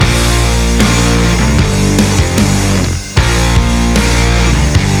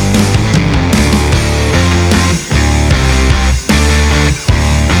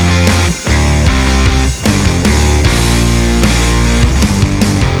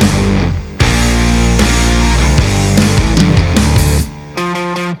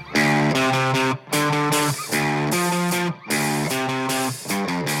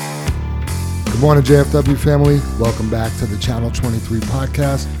morning, JFW family. Welcome back to the Channel 23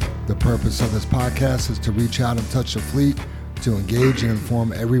 podcast. The purpose of this podcast is to reach out and touch the fleet, to engage and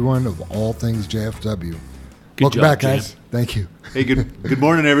inform everyone of all things JFW. Welcome back, guys. Thank you. Hey, good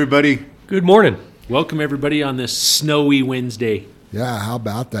morning, everybody. Good morning. Welcome, everybody, on this snowy Wednesday. Yeah, how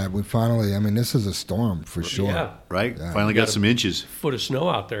about that? We finally, this is a storm for sure. Yeah. Right? Yeah. Finally got some inches. Foot of snow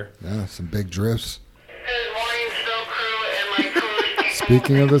out there. Yeah, some big drifts. Good morning, snow crew and my crew people.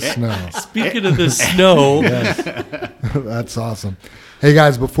 Speaking of the snow. Speaking of the snow, That's awesome. Hey,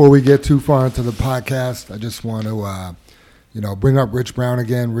 guys, before we get too far into the podcast, I just want to, bring up Rich Brown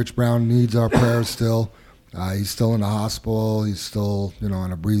again. Rich Brown needs our prayers still. He's still in the hospital. He's still,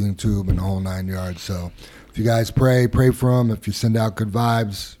 on a breathing tube and the whole 9 yards. So if you guys pray for him. If you send out good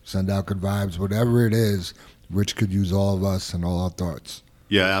vibes. Whatever it is, Rich could use all of us and all our thoughts.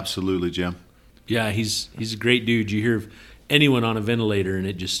 Yeah, absolutely, Jim. yeah, he's a great dude. You hear of anyone on a ventilator,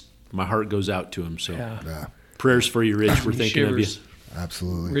 and my heart goes out to him. So Yeah, prayers for you, Rich. We're thinking of you.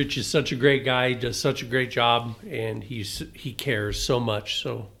 absolutely. Rich is such a great guy. He does such a great job, and he cares so much.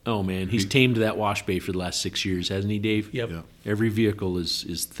 So Oh, man, he's tamed that wash bay for the last 6 years, hasn't he, Dave? yep. Yeah. Every vehicle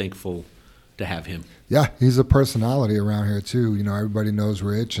is thankful to have him. Yeah, he's a personality around here too. Everybody knows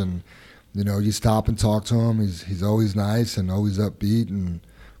Rich, and you stop and talk to him. He's always nice and always upbeat, and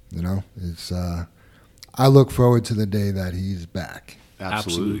it's. I look forward to the day that he's back.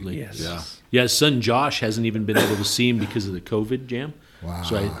 Absolutely. Yes. Yeah. Yeah, his son Josh hasn't even been able to see him because of the COVID jam. Wow.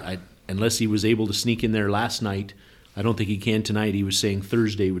 So I unless he was able to sneak in there last night, I don't think he can tonight. He was saying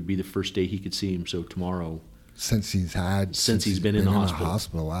Thursday would be the first day he could see him. So tomorrow. Since he's been in the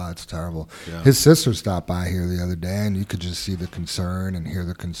hospital. Wow, it's terrible. Yeah. His sister stopped by here the other day, and you could just see the concern and hear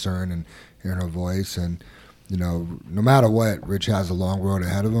the concern and hear her voice. And no matter what, Rich has a long road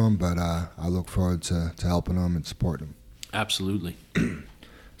ahead of him, but I look forward to helping him and supporting him. Absolutely.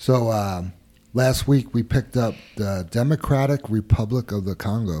 So last week we picked up the Democratic Republic of the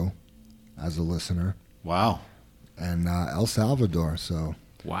Congo as a listener, Wow. and El Salvador. So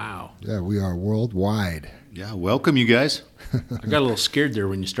Wow. yeah, we are worldwide. Yeah, welcome, you guys. I got a little scared there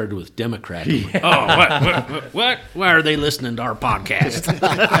when you started with Democrat. Oh, what? Why are they listening to our podcast?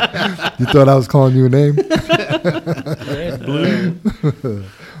 You thought I was calling you a name? Red, blue.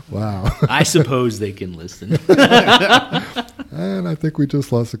 Wow. I suppose they can listen. And I think we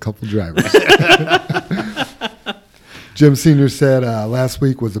just lost a couple drivers. Jim Sr. said last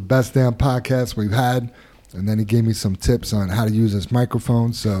week was the best damn podcast we've had. And then he gave me some tips on how to use his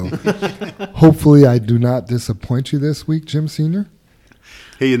microphone. So hopefully I do not disappoint you this week, Jim Sr.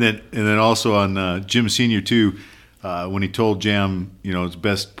 Hey, and then also on Jim Senior too, when he told Jam, his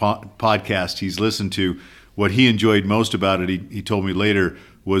best podcast he's listened to, what he enjoyed most about it, he told me later,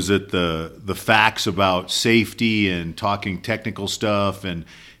 was that the facts about safety and talking technical stuff, and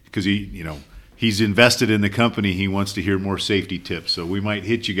because he's invested in the company, he wants to hear more safety tips. So we might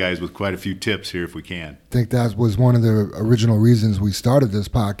hit you guys with quite a few tips here if we can. I think that was one of the original reasons we started this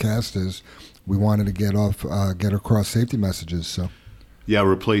podcast, is we wanted to get across safety messages. So Yeah,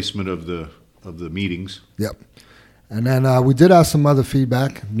 replacement of the meetings. yep. And then we did have some other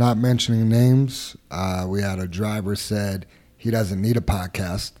feedback, not mentioning names. We had a driver said he doesn't need a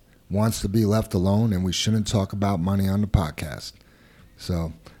podcast, wants to be left alone, and we shouldn't talk about money on the podcast.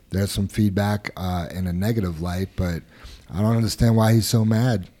 So there's some feedback in a negative light, but I don't understand why he's so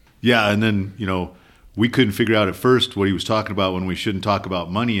mad. Yeah, and then, we couldn't figure out at first what he was talking about when we shouldn't talk about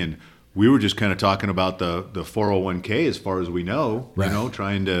money, and we were just kind of talking about the 401k as far as we know, Right.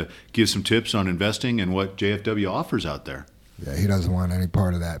 Trying to give some tips on investing and what JFW offers out there. Yeah, he doesn't want any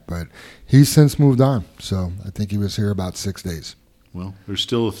part of that, but he's since moved on. So I think he was here about 6 days. Well, there's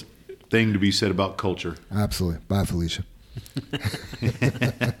still a thing to be said about culture. Absolutely. Bye, Felicia.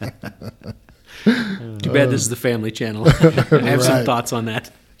 Too bad this is the family channel. I have some Right. thoughts on that.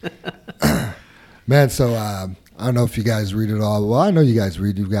 Man, so I don't know if you guys read it all. Well, I know you guys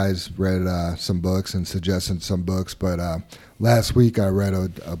read. You guys read some books and suggested some books. But last week I read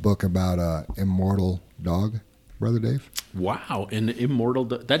a book about immortal dog, Brother Dave. Wow, an immortal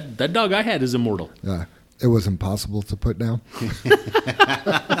that dog I had is immortal. Yeah, it was impossible to put down.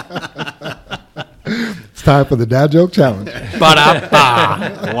 It's time for the dad joke challenge.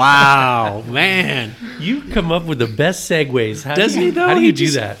 Ba-da-ba. Wow, man. You come up with the best segues. Doesn't he though? How do He you do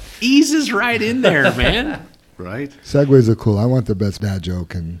just that? Eases right in there, man. Right? Segues are cool. I want the best dad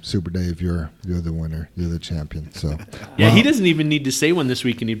joke, and Super Dave, you're the winner. You're the champion. So Yeah, he doesn't even need to say one this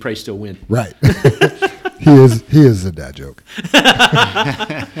week, and he'd probably still win. right. He is a dad joke.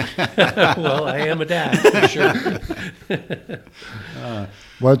 Well, I am a dad, for sure.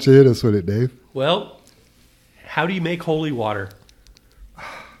 Why don't you hit us with it, Dave? Well, how do you make holy water?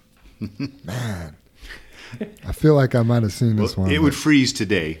 Man, I feel like I might have seen this Well, one. it but- would freeze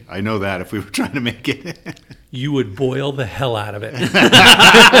today. I know that if we were trying to make it. You would boil the hell out of it.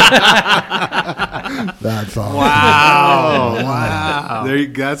 That's awesome. Wow. There you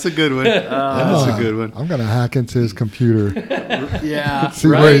go. That's a good one. That's a good one. I'm gonna hack into his computer, Yeah. see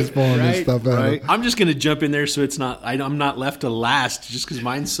where he's pulling this stuff out. right. I'm just gonna jump in there so it's not. I'm not left to last just because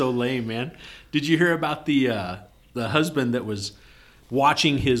mine's so lame, man. Did you hear about the husband that was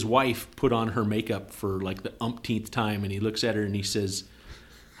watching his wife put on her makeup for like the umpteenth time, and he looks at her and he says,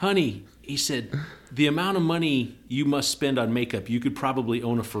 "Honey," he said, "the amount of money you must spend on makeup, you could probably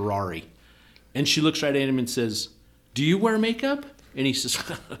own a Ferrari." And she looks right at him and says, "Do you wear makeup?" And he says,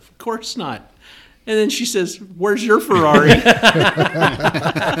 "Of course not." And then she says, "Where's your Ferrari?"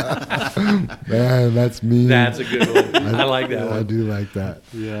 Man, that's me. That's a good one. I like that I one. do like that.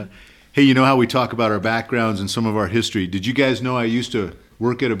 Yeah. Hey, you know how we talk about our backgrounds and some of our history? Did you guys know I used to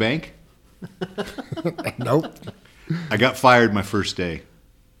work at a bank? Nope. I got fired my first day.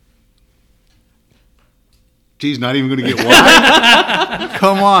 Geez, not even going to get why?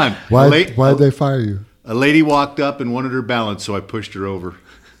 Come on. Why'd they fire you? A lady walked up and wanted her balance, so I pushed her over.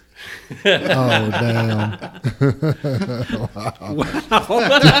 Oh, damn.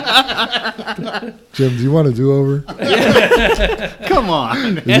 Jim, do you want to do over? Come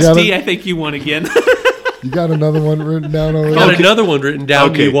on. SD, I think you won again. You got another one written down over Got there? another one written down.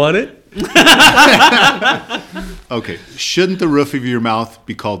 Do Okay. you want it? Okay. Shouldn't the roof of your mouth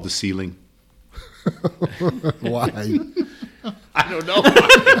be called the ceiling? Why? I don't know.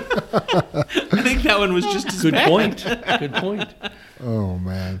 I think that one was just as Good bad. point. Good point. Oh,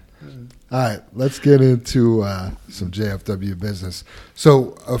 man. All right, let's get into some JFW business.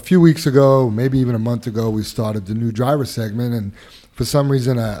 So a few weeks ago, maybe even a month ago, we started the new driver segment, and for some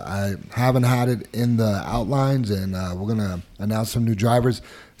reason, I haven't had it in the outlines, and we're going to announce some new drivers.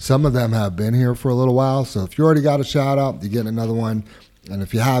 Some of them have been here for a little while, so if you already got a shout-out, you're getting another one. And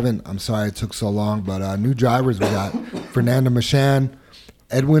if you haven't, I'm sorry it took so long, but new drivers, we got Fernando Machan,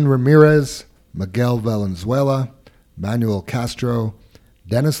 Edwin Ramirez, Miguel Valenzuela, Manuel Castro,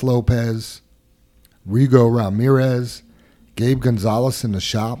 Dennis Lopez, Rigo Ramirez, Gabe Gonzalez in the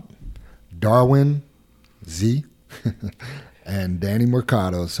shop, Darwin Z, and Danny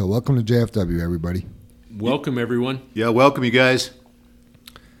Mercado. So welcome to JFW, everybody. Welcome, everyone. Yeah, welcome, you guys.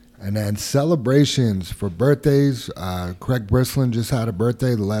 And then celebrations for birthdays. Craig Brislin just had a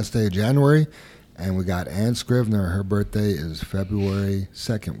birthday the last day of January. And we got Ann Scrivener. Her birthday is February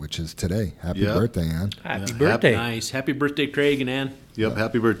 2nd, which is today. Happy Yeah. birthday, Ann. Happy Yeah. birthday. Nice. Happy birthday, Craig and Ann. Yep,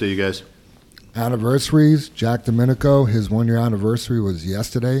 happy birthday, you guys. Anniversaries. Jack Domenico, his 1-year anniversary was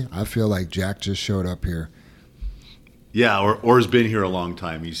yesterday. I feel like Jack just showed up here. Yeah, or has been here a long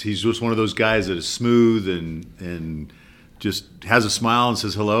time. He's just one of those guys that is smooth and just has a smile and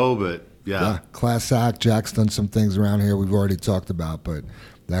says hello, but Yeah, class act. Jack's done some things around here we've already talked about, but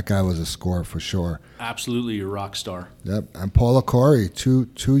that guy was a score for sure. Absolutely a rock star. Yep. And Paula Corey, two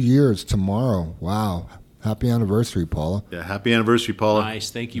years tomorrow. Wow. Happy anniversary, Paula. Yeah, happy anniversary, Paula.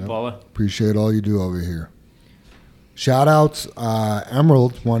 Nice. Thank you, Paula. Appreciate all you do over here. Shout outs.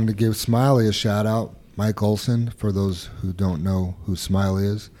 Emerald wanted to give Smiley a shout out. Mike Olson, for those who don't know who Smiley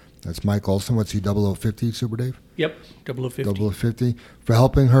is. That's Mike Olson. What's he, 0050, Super Dave? Yep. 0050. 0050. For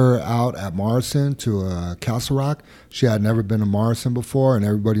helping her out at Morrison to Castle Rock. She had never been to Morrison before, and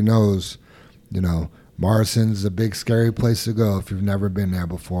everybody knows, Morrison's a big, scary place to go if you've never been there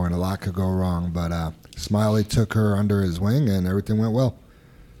before, and a lot could go wrong. But Smiley took her under his wing, and everything went well.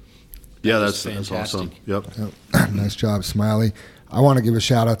 Yeah, That that's was awesome. fantastic. Yep. Nice job, Smiley. I want to give a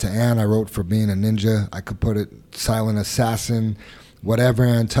shout out to Ann. I wrote for being a ninja. I could put it silent assassin. Whatever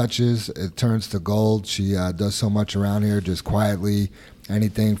Ann touches, it turns to gold. She does so much around here, just quietly.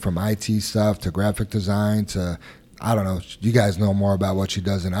 Anything from IT stuff to graphic design to, I don't know. You guys know more about what she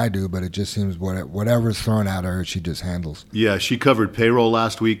does than I do, but it just seems whatever's thrown at her, she just handles. Yeah, she covered payroll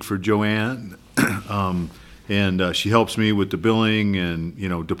last week for Joanne, and she helps me with the billing and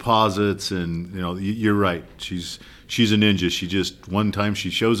deposits. And you're right. She's a ninja. She just one time she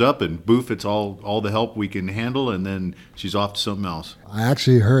shows up and boof, it's all the help we can handle, and then she's off to something else. I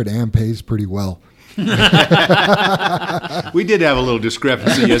actually heard Ann pays pretty well. We did have a little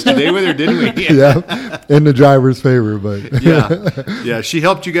discrepancy yesterday with her, didn't we? Yeah, in the driver's favor, but Yeah. She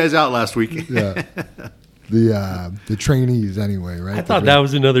helped you guys out last week. yeah. The trainees anyway, right? I thought that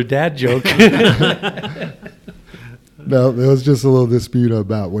was another dad joke. No, there was just a little dispute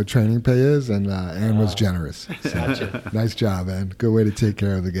about what training pay is, and Ann was generous. So, nice job, Ann. Good way to take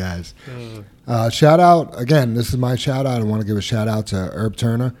care of the guys. Shout out, again, this is my shout out. I want to give a shout out to Herb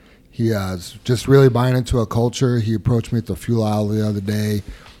Turner. He is just really buying into a culture. He approached me at the fuel aisle the other day,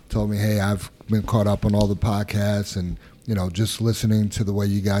 told me, hey, I've been caught up on all the podcasts and, just listening to the way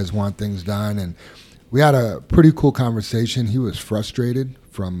you guys want things done. And we had a pretty cool conversation. He was frustrated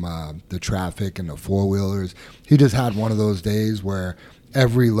from the traffic and the four-wheelers. He just had one of those days where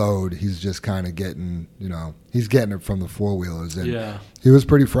every load he's just kind of getting, he's getting it from the four-wheelers. And he was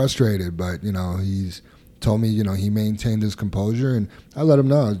pretty frustrated, but, he's told me, he maintained his composure, and I let him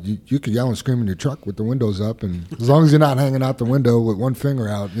know you could yell and scream in your truck with the windows up, and as long as you're not hanging out the window with one finger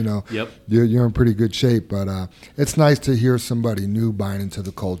out, you're in pretty good shape. But it's nice to hear somebody new buying into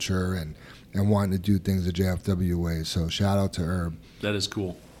the culture and wanting to do things the JFW way. So shout out to Herb. That is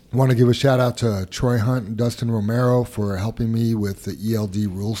cool. I want to give a shout out to Troy Hunt and Dustin Romero for helping me with the ELD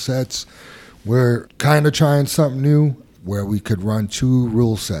rule sets. We're kind of trying something new where we could run 2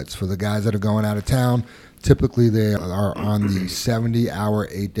 rule sets for the guys that are going out of town. Typically, they are on the 70-hour,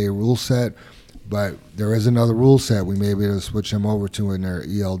 8-day rule set, but there is another rule set we may be able to switch them over to in their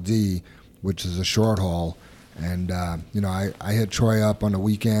ELD, which is a short haul. And, I hit Troy up on the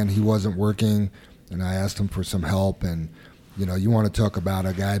weekend. He wasn't working, and I asked him for some help. And, you want to talk about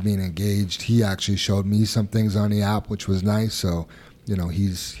a guy being engaged. He actually showed me some things on the app, which was nice. So,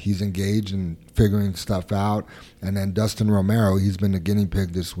 he's engaged and figuring stuff out. And then Dustin Romero, he's been the guinea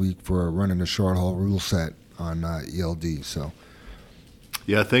pig this week for running the short haul rule set on ELD. So,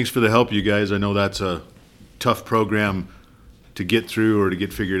 yeah, thanks for the help, you guys. I know that's a tough program to get through or to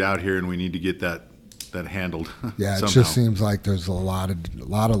get figured out here, and we need to get that handled. Yeah, it somehow. just seems like there's a lot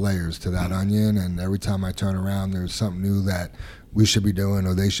of layers to that onion, and every time I turn around, there's something new that we should be doing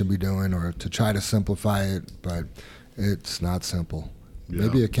or they should be doing, or to try to simplify it, but it's not simple. Yeah.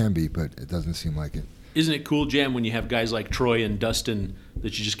 Maybe it can be, but it doesn't seem like it. Isn't it cool, Jam, when you have guys like Troy and Dustin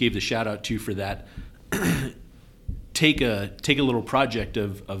that you just gave the shout out to for that? Take a little project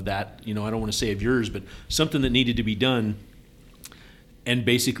of that. I don't want to say of yours, but something that needed to be done. And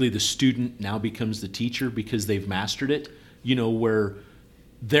basically the student now becomes the teacher because they've mastered it, where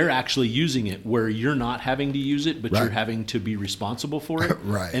they're actually using it, where you're not having to use it, but Right. you're having to be responsible for it.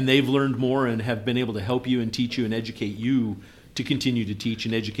 Right. And they've learned more and have been able to help you and teach you and educate you to continue to teach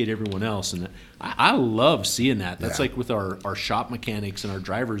and educate everyone else. And I love seeing that. That's Yeah. like with our shop mechanics and our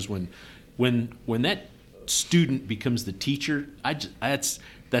drivers, when that student becomes the teacher, that's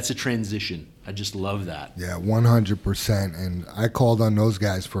a transition. I just love that. Yeah, 100%. And I called on those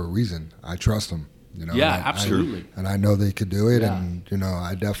guys for a reason. I trust them. Yeah, absolutely. And I know they could do it. Yeah. And,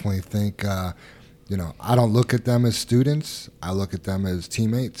 I definitely think, I don't look at them as students. I look at them as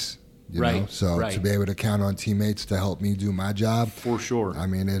teammates. Right, So right. to be able to count on teammates to help me do my job, For sure. I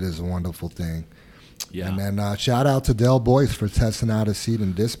mean, it is a wonderful thing. Yeah. And then shout out to Dale Boyce for testing out a seat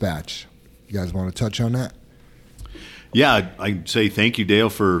in dispatch. You guys want to touch on that? Yeah, I'd say thank you, Dale,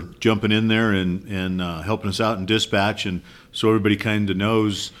 for jumping in there and helping us out in dispatch. And so everybody kind of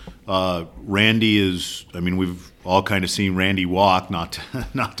knows, Randy is, we've all kind of seen Randy walk, not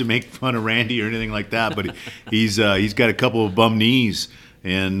to make fun of Randy or anything like that, but he's got a couple of bum knees,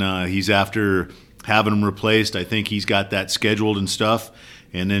 and he's after having them replaced. I think he's got that scheduled and stuff.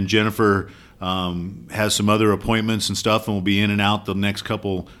 And then Jennifer has some other appointments and stuff, and will be in and out the next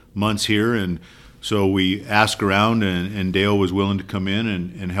couple months here. And so we asked around, and Dale was willing to come in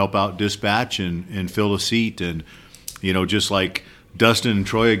and help out dispatch and fill a seat. And, just like Dustin and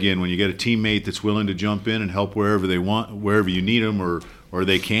Troy again, when you get a teammate that's willing to jump in and help wherever they want, wherever you need them or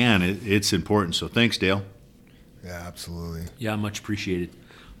they can, it's important. So thanks, Dale. Yeah, absolutely. Yeah, much appreciated.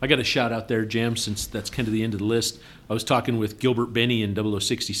 I got a shout out there, Jam, since that's kind of the end of the list. I was talking with Gilbert Benny in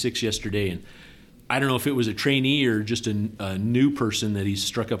 0066 yesterday, and I don't know if it was a trainee or just a new person that he's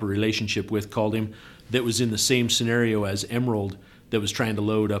struck up a relationship with, called him, that was in the same scenario as Emerald, that was trying to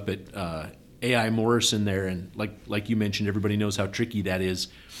load up at AI Morrison there. And like you mentioned, everybody knows how tricky that is.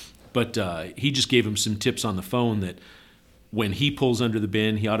 But he just gave him some tips on the phone that when he pulls under the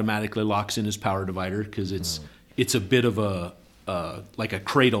bin, he automatically locks in his power divider, because it's a bit of a like a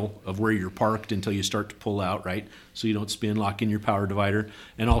cradle of where you're parked until you start to pull out, right? So you don't spin, lock in your power divider,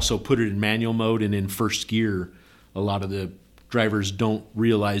 and also put it in manual mode and in first gear. A lot of the drivers don't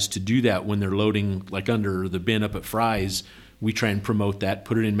realize to do that when they're loading, like under the bin up at Fry's. We try and promote that,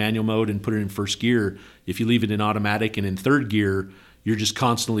 put it in manual mode and put it in first gear. If you leave it in automatic and in third gear, you're just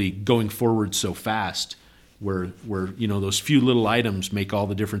constantly going forward so fast, where those few little items make all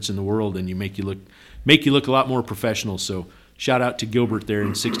the difference in the world, and you make you look a lot more professional. So shout out to Gilbert there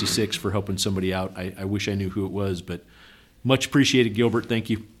in 66 for helping somebody out. I wish I knew who it was, but much appreciated, Gilbert. Thank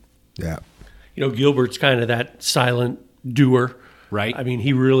you. Yeah. Gilbert's kind of that silent doer. Right. I mean,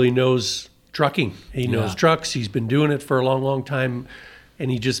 he really knows trucking. He knows Yeah. trucks. He's been doing it for a long, long time.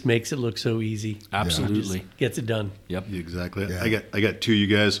 and he just makes it look so easy. Absolutely. Just gets it done. Yep. Exactly. Yeah. I got two, you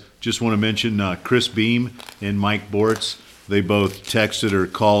guys. Just want to mention Chris Beam and Mike Bortz. They both texted or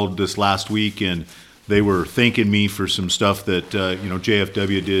called this last week, and they were thanking me for some stuff that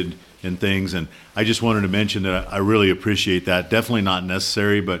JFW did and things. And I just wanted to mention that I really appreciate that. Definitely not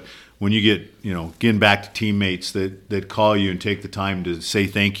necessary, but when you get getting back to teammates that call you and take the time to say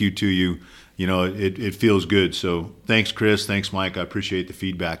thank you to you, it feels good. So thanks, Chris. Thanks, Mike. I appreciate the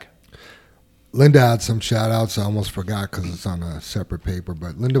feedback. Linda had some shout outs. I almost forgot because it's on a separate paper,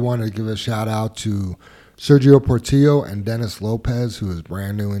 but Linda wanted to give a shout out to Sergio Portillo and Dennis Lopez, who is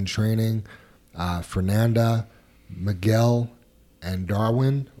brand new in training, Fernanda, Miguel, and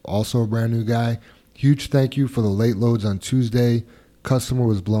Darwin, also a brand new guy. Huge thank you for the late loads on Tuesday. Customer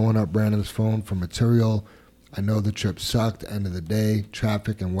was blowing up Brandon's phone for material. I know the trip sucked, end of the day,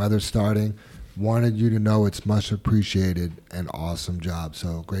 traffic and weather starting. Wanted you to know it's much appreciated and awesome job.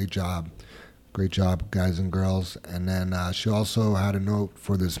 So great job. Great job, guys and girls. And then she also had a note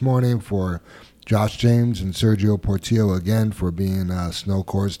for this morning for Josh James and Sergio Portillo again for being snow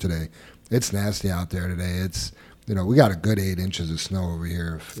cores today. It's nasty out there today. It's, we got a good 8 inches of snow over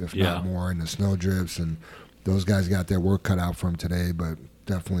here, if not more, and the snow drifts. And those guys got their work cut out for them today, but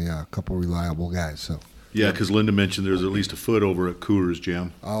definitely a couple reliable guys. So. Yeah, because Linda mentioned there's at least a foot over at Coors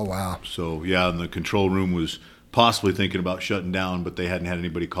Jam. Oh, wow. So, yeah, and the control room was possibly thinking about shutting down, but they hadn't had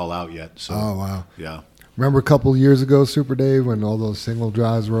anybody call out yet. So, oh, wow. Yeah. Remember a couple years ago, Super Dave, when all those single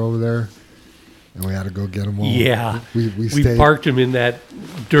drives were over there? And we had to go get them all. Yeah. We We parked them in that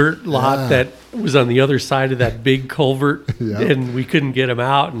dirt lot that was on the other side of that big culvert, and we couldn't get them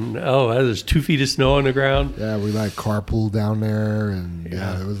out. And, there's 2 feet of snow on the ground. Yeah, we carpool down there, and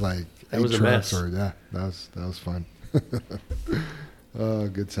it was like that was a trucks. mess. That was fun. Oh,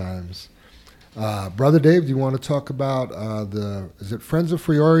 good times. Brother Dave, do you want to talk about is it Friends of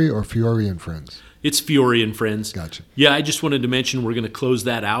Fiore or Fiore and Friends? It's Fiore and Friends. Gotcha. Yeah, I just wanted to mention we're going to close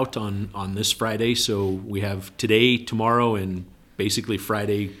that out on this Friday. So we have today, tomorrow, and basically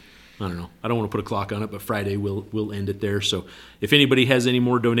Friday. I don't know. I don't want to put a clock on it, but Friday we'll end it there. So if anybody has any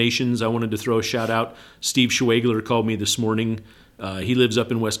more donations, I wanted to throw a shout out. Steve Schwegler called me this morning. He lives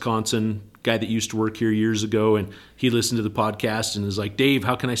up in Wisconsin, guy that used to work here years ago, and he listened to the podcast and is like, Dave,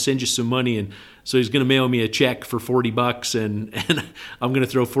 how can I send you some money? And so he's going to mail me a check for $40, and I'm going to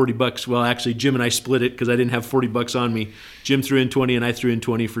throw $40. Well, actually, Jim and I split it because I didn't have $40 on me. Jim threw in 20, and I threw in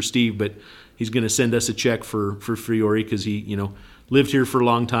 20 for Steve, but he's going to send us a check for Fiore because he, lived here for a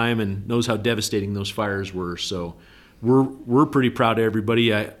long time and knows how devastating those fires were. So we're pretty proud of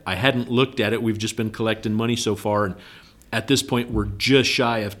everybody. I hadn't looked at it. We've just been collecting money so far, and at this point, we're just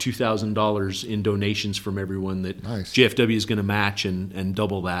shy of $2,000 in donations from everyone that JFW is going to match and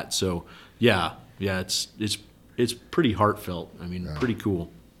double that. So, yeah, it's pretty heartfelt. I mean, pretty cool.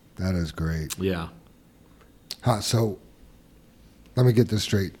 That is great. Yeah. So, let me get this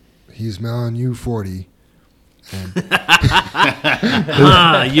straight. He's mailing you 40. And you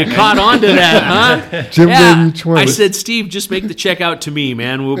caught on to that, huh? Jim gave you 20. I said, Steve, just make the check out to me,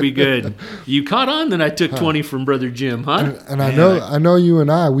 man. We'll be good. You caught on that I took 20 from Brother Jim, huh? And I know you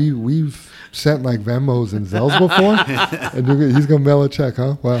and I, we've sent like Venmos and Zells before, and he's gonna mail a check,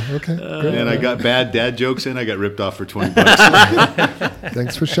 huh? Well, okay. Great. And I got bad dad jokes in. I got ripped off for $20.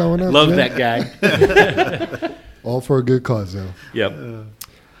 Thanks for showing up. Love man. that guy. All for a good cause, though. Yep.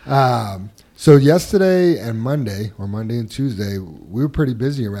 So yesterday and Monday, or Monday and Tuesday, we were pretty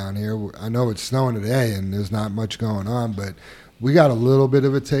busy around here. I know it's snowing today and there's not much going on, but we got a little bit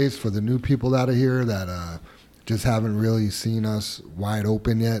of a taste for the new people that are here that just haven't really seen us wide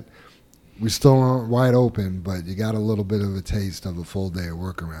open yet. We still aren't wide open, but you got a little bit of a taste of a full day of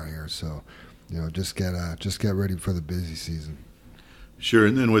work around here. So, just get ready for the busy season. Sure,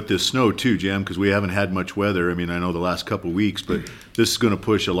 and then with this snow too, Jam, because we haven't had much weather. I mean, I know the last couple of weeks, but this is going to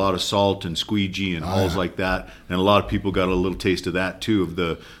push a lot of salt and squeegee and hauls like that. And a lot of people got a little taste of that too, of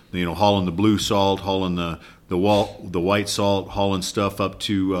the hauling the blue salt, hauling the white salt, hauling stuff up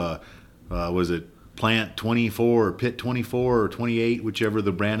to was it plant 24 or pit 24 or 28, whichever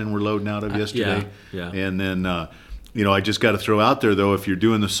the Brandon were loading out of yesterday. Yeah. And then I just got to throw out there though, if you're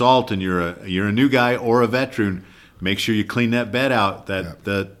doing the salt and you're a new guy or a veteran, make sure you clean that bed out.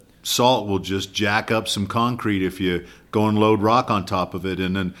 That salt will just jack up some concrete if you go and load rock on top of it.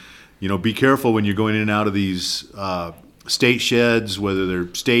 And then, be careful when you're going in and out of these state sheds, whether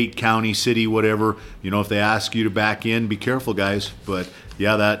they're state, county, city, whatever. If they ask you to back in, be careful, guys. But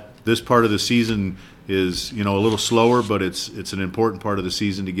yeah, this part of the season is a little slower, but it's an important part of the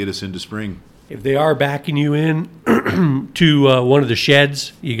season to get us into spring. If they are backing you in to one of the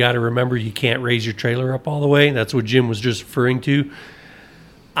sheds, you got to remember you can't raise your trailer up all the way. That's what Jim was just referring to.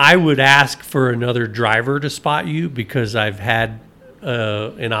 I would ask for another driver to spot you, because I've had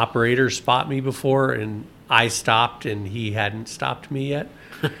an operator spot me before, and I stopped and he hadn't stopped me yet.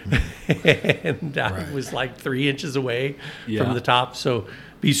 And I was like 3 inches away from the top. So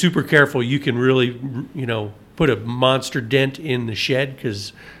be super careful. You can really, put a monster dent in the shed,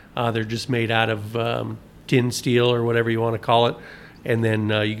 because they're just made out of tin steel or whatever you want to call it. And then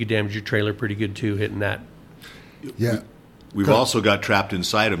you could damage your trailer pretty good too, hitting that. Yeah. We've also got trapped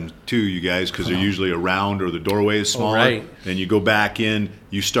inside them too, you guys, because they're usually around or the doorway is smaller. Right. And you go back in,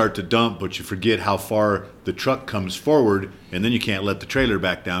 you start to dump, but you forget how far the truck comes forward, and then you can't let the trailer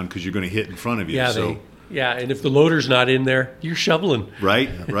back down because you're going to hit in front of you. Yeah, and if the loader's not in there, you're shoveling. Right.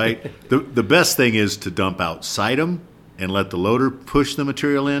 The best thing is to dump outside them and let the loader push the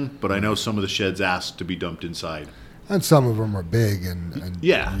material in, but I know some of the sheds ask to be dumped inside. And some of them are big, and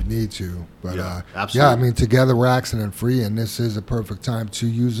you need to. But absolutely. I mean, together we're accident free, and this is a perfect time to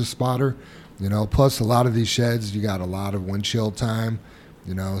use a spotter. Plus a lot of these sheds, you got a lot of windshield time.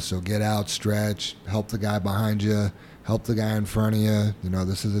 So get out, stretch, help the guy behind you, help the guy in front of you.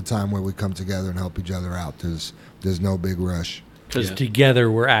 This is a time where we come together and help each other out. There's no big rush. Because together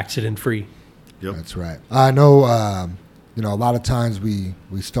we're accident free. Yep. That's right. I know. A lot of times we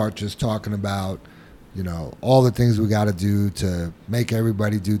start just talking about all the things we got to do to make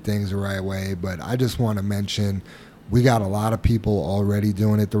everybody do things the right way. But I just want to mention we got a lot of people already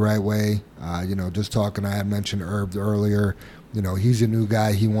doing it the right way. Just talking, I had mentioned Herb earlier. He's a new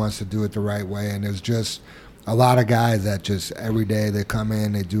guy. He wants to do it the right way. And there's just a lot of guys that just every day they come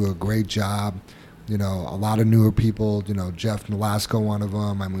in, they do a great job. A lot of newer people, Jeff Nolasco, one of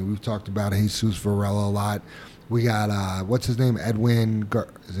them. I mean, we've talked about Jesus Varela a lot. We got, what's his name?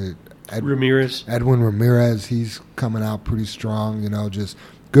 Ramirez. Edwin Ramirez, he's coming out pretty strong, just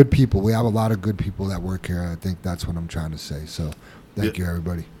good people. We have a lot of good people that work here. I think that's what I'm trying to say. So thank you,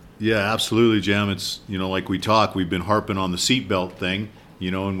 everybody. Yeah, absolutely, Jam. It's, like we've been harping on the seatbelt thing,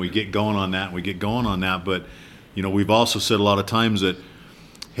 and we get going on that. But, we've also said a lot of times that,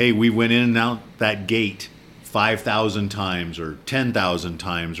 hey, we went in and out that gate 5,000 times or 10,000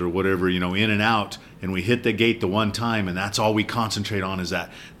 times or whatever, in and out. And we hit the gate the one time, and that's all we concentrate on is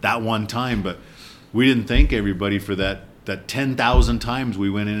that one time. But we didn't thank everybody for that 10,000 times we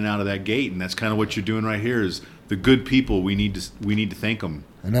went in and out of that gate, and that's kind of what you're doing right here. Is the good people we need to thank them.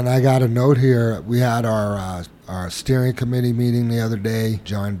 And then I got a note here. We had our steering committee meeting the other day.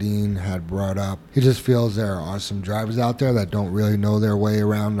 John Dean had brought up he just feels there are some drivers out there that don't really know their way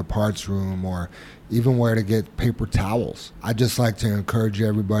around the parts room or even where to get paper towels. I'd just like to encourage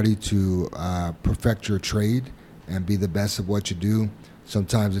everybody to perfect your trade and be the best of what you do.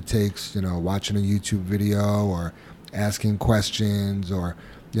 Sometimes it takes, watching a YouTube video or asking questions or,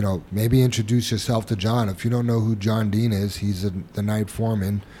 maybe introduce yourself to John. If you don't know who John Dean is, he's the night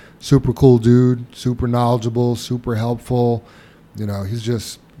foreman. Super cool dude, super knowledgeable, super helpful. He's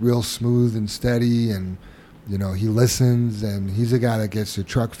just real smooth and steady and, he listens and he's a guy that gets your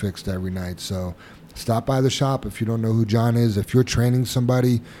truck fixed every night. So stop by the shop if you don't know who John is. If you're training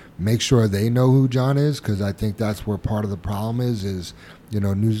somebody, make sure they know who John is, because I think that's where part of the problem is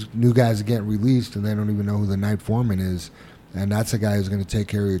new guys are getting released and they don't even know who the night foreman is, and that's a guy who's going to take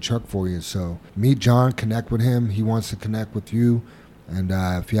care of your truck for you. So meet John, connect with him. He wants to connect with you, and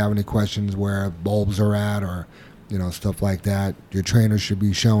if you have any questions where bulbs are at or stuff like that, your trainer should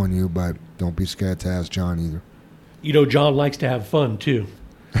be showing you, but don't be scared to ask John either. John likes to have fun too.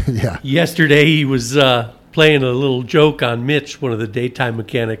 Yeah. Yesterday he was playing a little joke on Mitch, one of the daytime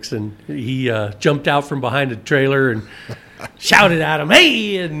mechanics, and he jumped out from behind a trailer and shouted at him,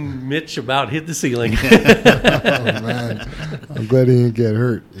 "Hey!" And Mitch about hit the ceiling. Oh, man. I'm glad he didn't get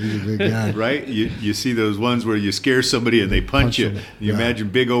hurt. He's a big guy. Right? You see those ones where you scare somebody and they punch you. You imagine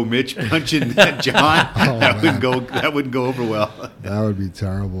big old Mitch punching John? That wouldn't go over well. That would be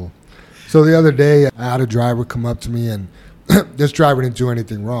terrible. So the other day, I had a driver come up to me, and this driver didn't do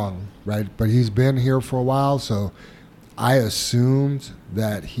anything wrong, right? But he's been here for a while, so I assumed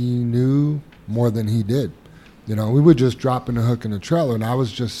that he knew more than he did. We were just dropping the hook in the trailer, and I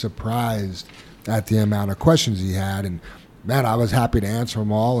was just surprised at the amount of questions he had. And, man, I was happy to answer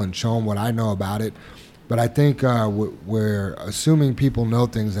them all and show him what I know about it. But I think we're assuming people know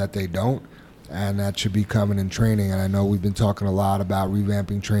things that they don't, and that should be coming in training. And I know we've been talking a lot about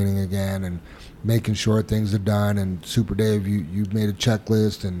revamping training again and making sure things are done. And Super Dave, you've made a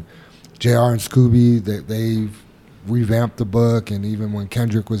checklist, and JR and Scooby, they've revamped the book, and even when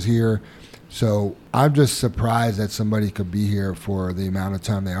Kendrick was here. So I'm just surprised that somebody could be here for the amount of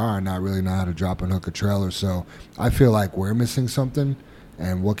time they are and not really know how to drop and hook a trailer. So I feel like we're missing something,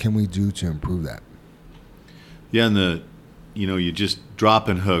 and what can we do to improve that? Yeah, and you just drop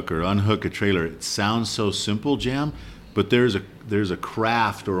and hook or unhook a trailer. It sounds so simple, Jam, but there's a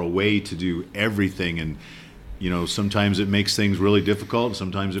craft or a way to do everything, and sometimes it makes things really difficult, and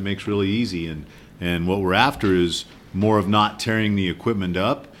sometimes it makes really easy, and what we're after is more of not tearing the equipment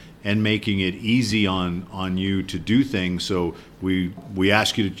up and making it easy on you to do things. So we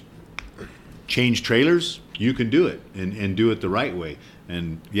ask you to change trailers, you can do it and do it the right way.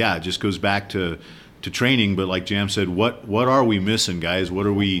 And yeah, it just goes back to training. But like Jam said, what are we missing, guys? What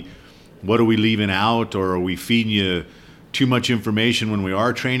are we leaving out, or are we feeding you too much information when we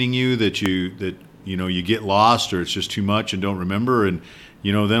are training you that you get lost, or it's just too much and don't remember? And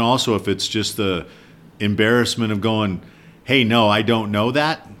then also if it's just the embarrassment of going, hey, no, I don't know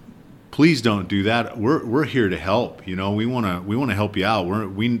that, please don't do that. We're here to help. We want to help you out.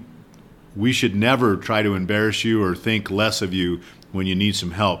 We should never try to embarrass you or think less of you when you need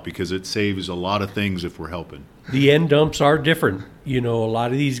some help, because it saves a lot of things if we're helping. The end dumps are different. A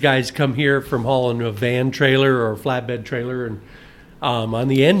lot of these guys come here from hauling a van trailer or a flatbed trailer, and on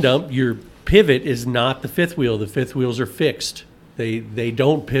the end dump, your pivot is not the fifth wheel. The fifth wheels are fixed. They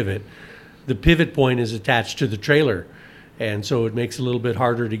don't pivot. The pivot point is attached to the trailer, and so it makes it a little bit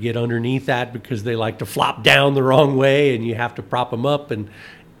harder to get underneath that because they like to flop down the wrong way, and you have to prop them up, and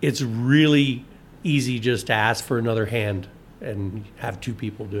it's really easy just to ask for another hand and have two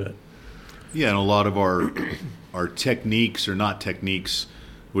people do it. Yeah, and a lot of our techniques are not techniques.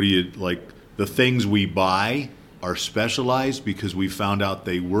 The things we buy are specialized because we found out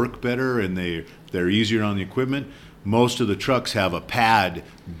they work better and they're easier on the equipment. Most of the trucks have a pad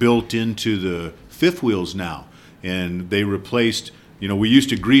built into the fifth wheels now, and they replaced, we used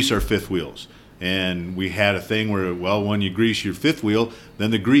to grease our fifth wheels. And we had a thing where, when you grease your fifth wheel,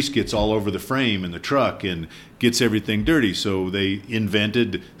 then the grease gets all over the frame and the truck and gets everything dirty. So they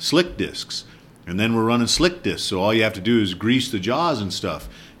invented slick discs. And then we're running slick discs. So all you have to do is grease the jaws and stuff.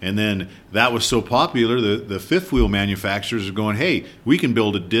 And then that was so popular, the fifth wheel manufacturers are going, hey, we can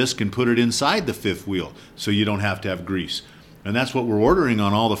build a disc and put it inside the fifth wheel so you don't have to have grease. And that's what we're ordering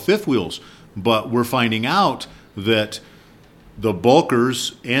on all the fifth wheels. But we're finding out that the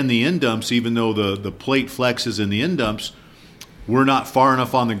bulkers and the end dumps, even though the plate flexes in the end dumps, we're not far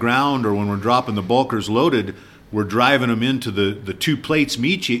enough on the ground, or when we're dropping the bulkers loaded, we're driving them into the two plates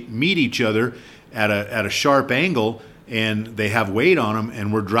meet each other at a sharp angle, and they have weight on them,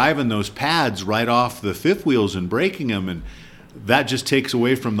 and we're driving those pads right off the fifth wheels and breaking them, and that just takes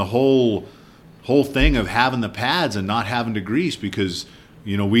away from the whole thing of having the pads and not having to grease, because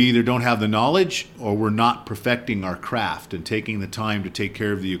we either don't have the knowledge or we're not perfecting our craft and taking the time to take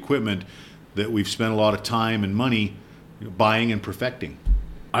care of the equipment that we've spent a lot of time and money buying and perfecting.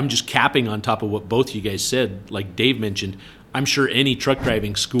 I'm just capping on top of what both you guys said. Like Dave mentioned, I'm sure any truck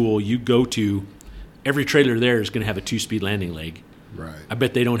driving school you go to, every trailer there is going to have a 2-speed landing leg. Right. I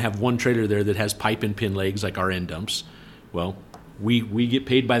bet they don't have one trailer there that has pipe and pin legs like our end dumps. Well, we get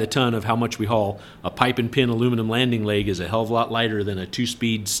paid by the ton of how much we haul. A pipe and pin aluminum landing leg is a hell of a lot lighter than a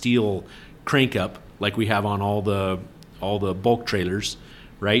 2-speed steel crank up like we have on all the bulk trailers,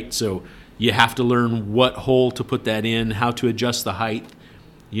 right? So you have to learn what hole to put that in, how to adjust the height.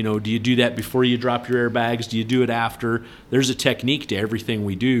 Do you do that before you drop your airbags? Do you do it after? There's a technique to everything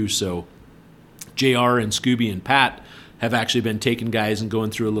we do. So JR and Scooby and Pat have actually been taking guys and going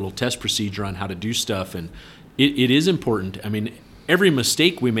through a little test procedure on how to do stuff, and it is important. I mean, every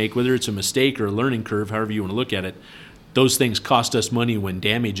mistake we make, whether it's a mistake or a learning curve, however you want to look at it, those things cost us money when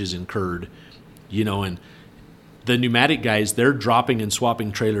damage is incurred, and the pneumatic guys, they're dropping and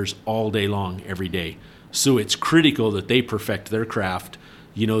swapping trailers all day long, every day. So it's critical that they perfect their craft,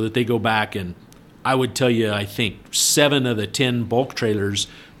 that they go back, and I would tell you, I think 7 of the 10 bulk trailers,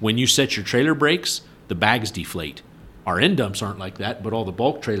 when you set your trailer brakes, the bags deflate. Our end dumps aren't like that, but all the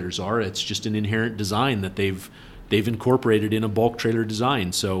bulk trailers are. It's just an inherent design that they've incorporated in a bulk trailer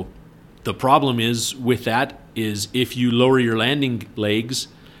design. So the problem is with that is if you lower your landing legs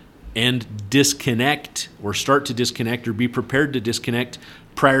and disconnect or start to disconnect or be prepared to disconnect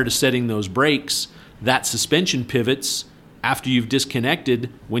prior to setting those brakes, that suspension pivots after you've disconnected.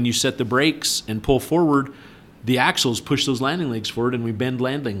 When you set the brakes and pull forward, the axles push those landing legs forward and we bend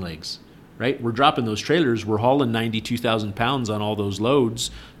landing legs. Right? We're dropping those trailers. We're hauling 92,000 pounds on all those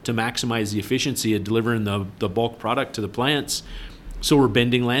loads to maximize the efficiency of delivering the bulk product to the plants. So we're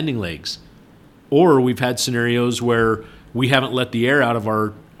bending landing legs. Or we've had scenarios where we haven't let the air out of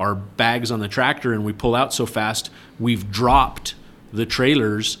our bags on the tractor and we pull out so fast, we've dropped the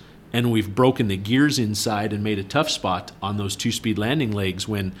trailers and we've broken the gears inside and made a tough spot on those 2-speed landing legs,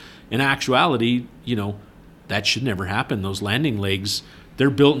 when in actuality, that should never happen. Those landing legs, they're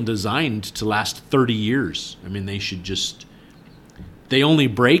built and designed to last 30 years. I mean, they should just they only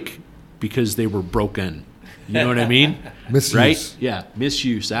break because they were broken. You know what I mean? Misuse. Right? Yeah,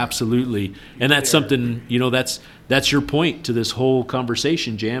 misuse, absolutely. And that's something, that's your point to this whole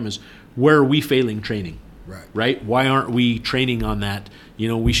conversation, Jam, is where are we failing training? Right? Why aren't we training on that?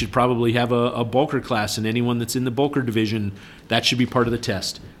 We should probably have a bulker class, and anyone that's in the bulker division, that should be part of the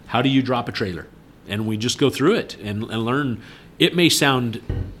test. How do you drop a trailer? And we just go through it and learn. It may sound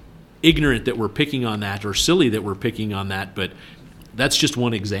ignorant that we're picking on that or silly that we're picking on that, but that's just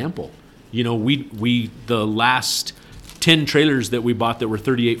one example. We the last 10 trailers that we bought that were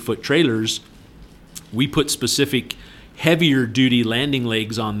 38-foot trailers, we put specific heavier duty landing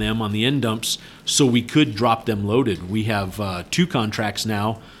legs on them on the end dumps so we could drop them loaded. We have 2 contracts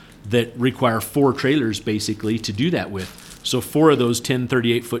now that require 4 trailers basically to do that with. So 4 of those 10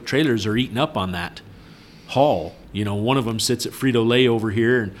 38-foot trailers are eaten up on that haul. One of them sits at Frito-Lay over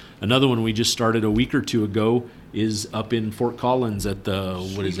here, and another one we just started a week or 2 ago is up in Fort Collins at the,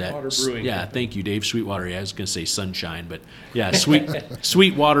 what is that? Sweetwater Brewing Yeah, Company. thank you, Dave. Sweetwater. Yeah, I was going to say Sunshine, but yeah,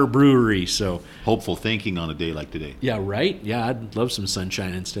 Sweetwater Brewery. So Hopeful thinking on a day like today. yeah, right? Yeah, I'd love some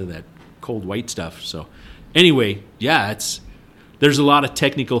sunshine instead of that cold white stuff. So anyway, yeah, there's a lot of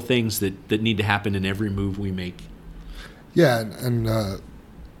technical things that need to happen in every move we make. Yeah, and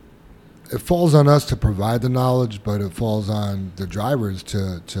it falls on us to provide the knowledge, but it falls on the drivers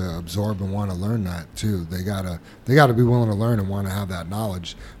to absorb and want to learn that too. They gotta be willing to learn and want to have that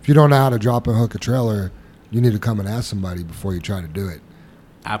knowledge. If you don't know how to drop and hook a trailer, you need to come and ask somebody before you try to do it.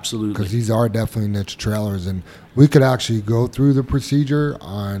 Absolutely. Because these are definitely niche trailers, and we could actually go through the procedure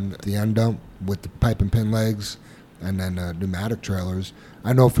on the end dump with the pipe and pin legs and then pneumatic trailers.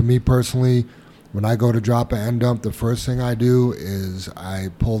 I know for me personally, when I go to drop an end dump, the first thing I do is I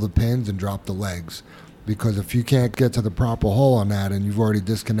pull the pins and drop the legs. Because if you can't get to the proper hole on that and you've already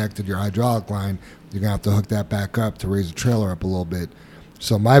disconnected your hydraulic line, you're going to have to hook that back up to raise the trailer up a little bit.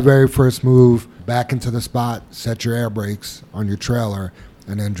 So my very first move, back into the spot, set your air brakes on your trailer,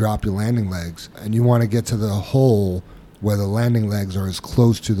 and then drop your landing legs. And you want to get to the hole where the landing legs are as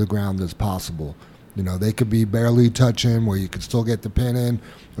close to the ground as possible. They could be barely touching where you could still get the pin in,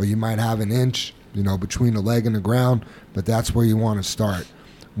 or you might have an inch, between the leg and the ground, but that's where you want to start.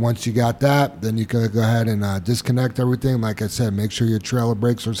 Once you got that, then you can go ahead and disconnect everything. Like I said, make sure your trailer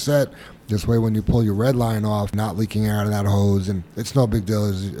brakes are set. This way, when you pull your red line off, not leaking air out of that hose. And it's no big deal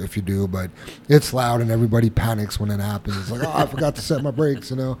if you do, but it's loud and everybody panics when it happens. It's like, I forgot to set my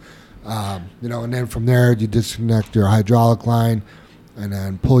brakes, and then from there, you disconnect your hydraulic line and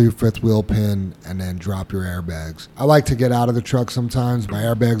then pull your 5th wheel pin and then drop your airbags. I like to get out of the truck sometimes. My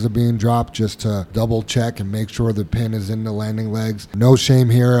airbags are being dropped just to double check and make sure the pin is in the landing legs. No shame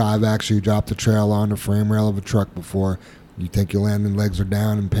here. I've actually dropped the trail on the frame rail of a truck before. You think your landing legs are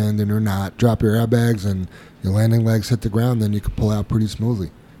down and pinned and they're not. Drop your airbags and your landing legs hit the ground, then you can pull out pretty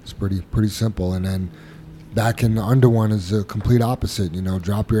smoothly. It's pretty simple. And then back in the under one is the complete opposite.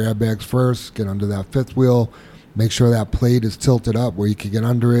 Drop your airbags first, get under that 5th wheel, make sure that plate is tilted up where you can get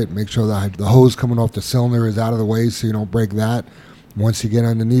under it. Make sure that the hose coming off the cylinder is out of the way so you don't break that. Once you get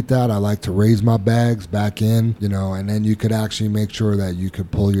underneath that, I like to raise my bags back in, and then you could actually make sure that you could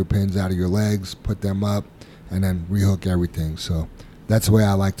pull your pins out of your legs, put them up, and then rehook everything. So that's the way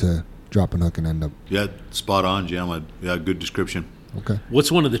I like to drop and hook and end up. Yeah, spot on, Jam. Yeah, good description. Okay.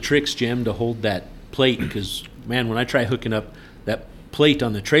 What's one of the tricks, Jam, to hold that plate? Because, man, when I try hooking up, that plate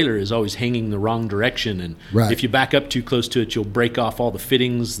on the trailer is always hanging the wrong direction, and right. If you back up too close to it, you'll break off all the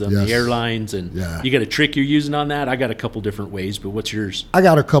fittings, the Yes. airlines, and Yeah. you got a trick you're using on that? I got a couple different ways, but what's yours? I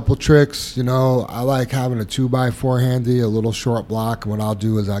got a couple tricks. I like having a 2x4 handy, a little short block. What I'll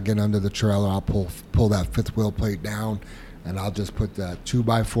do is I'll get under the trailer, I'll pull that 5th wheel plate down, and I'll just put that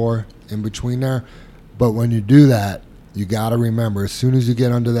 2x4 in between there. But when you do that, you got to remember, as soon as you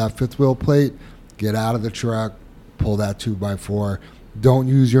get under that 5th wheel plate, get out of the truck, pull that 2x4. Don't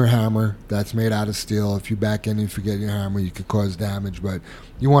use your hammer. That's made out of steel. If you back in and you forget your hammer, you could cause damage. But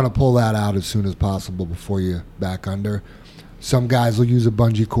you want to pull that out as soon as possible before you back under. Some guys will use a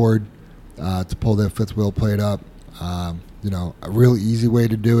bungee cord to pull their 5th wheel plate up. A real easy way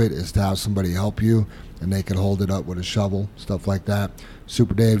to do it is to have somebody help you, and they can hold it up with a shovel, stuff like that.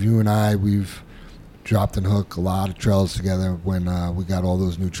 Super Dave, you and I, we've dropped and hooked a lot of trails together when we got all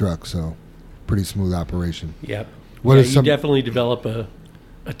those new trucks. So pretty smooth operation. Yep. What Yeah, is some- you definitely develop a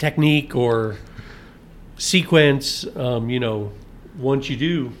technique or sequence. Once you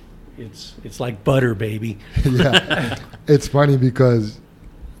do, it's like butter, baby. Yeah, it's funny because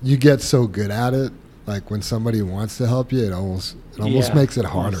you get so good at it. Like when somebody wants to help you, it almost Yeah. makes it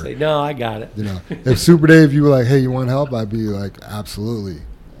I'll harder. say, no, I got it. If Super Dave, you were like, "Hey, you want help?" I'd be like, "Absolutely."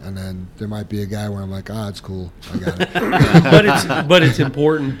 And then there might be a guy where I'm like, it's cool. I got it. but it's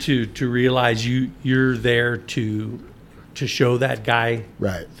important to realize you're there to show that guy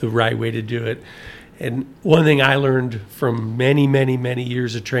Right. the right way to do it. And one thing I learned from many, many, many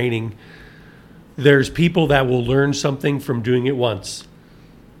years of training, there's people that will learn something from doing it once.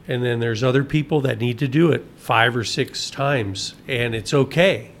 And then there's other people that need to do it 5 or 6 times. And it's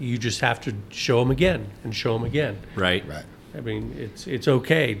okay. You just have to show them again and show them again. Right. Right. I mean, it's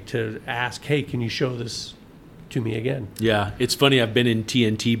okay to ask, hey, can you show this to me again? Yeah, it's funny. I've been in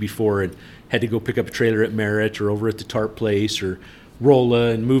TNT before and had to go pick up a trailer at Merritt or over at the tarp place or Rolla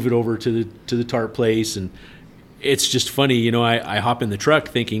and move it over to the tarp place. And it's just funny, you know. I hop in the truck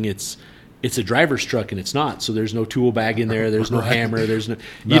thinking it's a driver's truck, and it's not. So there's no tool bag in there. There's no hammer. There's no,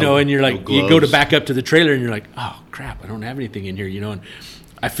 and you're like, no you go to gloves. back up to the trailer, and you're like, oh crap, I don't have anything in here, you know. And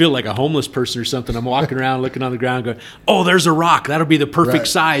I feel like a homeless person or something. I'm walking around looking on the ground going, oh, there's a rock. That'll be the perfect Right.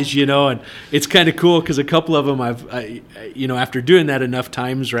 size, you know. And it's kind of cool because a couple of them after doing that enough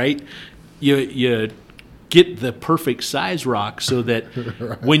times, right, you get the perfect size rock so that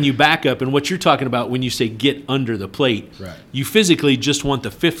when you back up, and what you're talking about when you say get under the plate, Right. you physically just want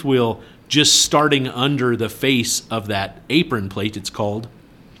the fifth wheel just starting under the face of that apron plate, it's called,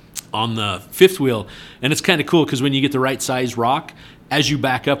 on the fifth wheel. And it's kind of cool because when you get the right size rock, as you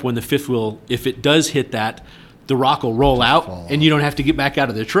back up, when the fifth wheel, if it does hit that, the rock will roll out and you don't have to get back out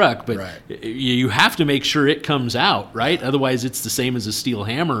of the truck. But Right. you have to make sure it comes out, right? Otherwise, it's the same as a steel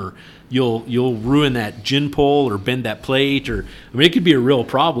hammer. You'll ruin that gin pole or bend that plate. It could be a real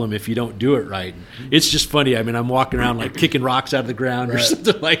problem if you don't do it right. It's just funny. I mean, I'm walking around like kicking rocks out of the ground or Right.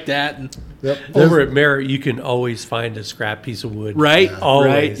 something like that. And, Yep. Over at Merritt, you can always find a scrap piece of wood. right?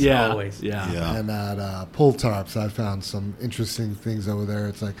 Always, right? Yeah. always. Yeah. Yeah. And at pull tarps, I found some interesting things over there.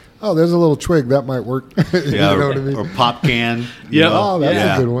 It's like, oh, there's a little twig that might work. You Yeah, know what I mean? or pop can. Yeah. Oh, that's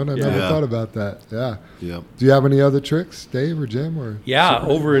Yeah. a good one. I never Yeah. thought about that. Yeah. Yep. Do you have any other tricks, Dave or Jim? Or Yeah,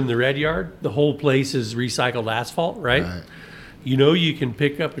 over in the Red Yard, the whole place is recycled asphalt, right? Right. You know, you can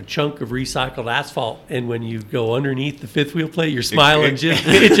pick up a chunk of recycled asphalt, and when you go underneath the fifth wheel plate, you're smiling,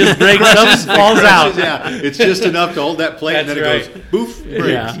 it just breaks up and falls out. Yeah, it's just enough to hold that plate, and then That's it goes poof,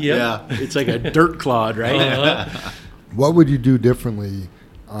 breaks. Yeah. Yep. It's like a dirt clod, right? what would you do differently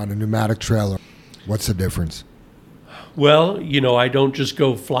on a pneumatic trailer? What's the difference? Well, you know, I don't just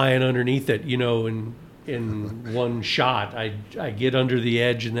go flying underneath it, you know, in one shot. I get under the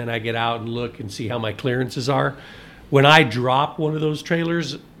edge, and then I get out and look and see how my clearances are. When I drop one of those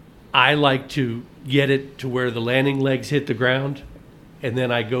trailers, I like to get it to where the landing legs hit the ground, and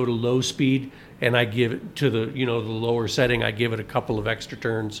then I go to low speed, and I give it to the lower setting. I give it a couple of extra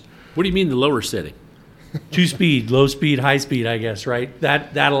turns. What do you mean the lower setting? 2-speed, low speed, high speed, I guess, right?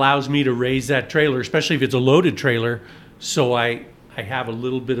 That allows me to raise that trailer, especially if it's a loaded trailer, so I have a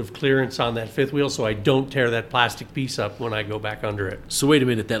little bit of clearance on that fifth wheel so I don't tear that plastic piece up when I go back under it. So wait a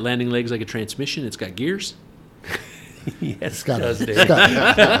minute, that landing leg's like a transmission? It's got gears? Yes, It's got, it does, Dave. it's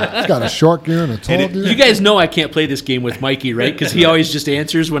got a short gear and a tall gear. You guys know I can't play this game with Mikey, right? Because he always just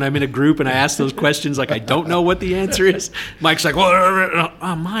answers when I'm in a group and I ask those questions like I don't know what the answer is. Mike's like,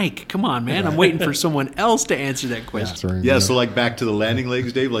 well, Mike, come on, man. I'm waiting for someone else to answer that question. Yeah, so like back to the landing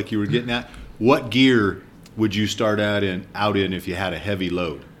legs, Dave, like you were getting at, what gear would you start out in if you had a heavy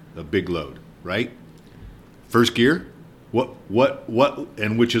load, a big load, right? First gear? What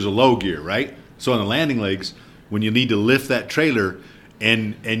and which is a low gear, right? So on the landing legs, when you need to lift that trailer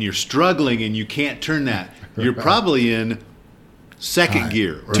and you're struggling and you can't turn that, you're probably in second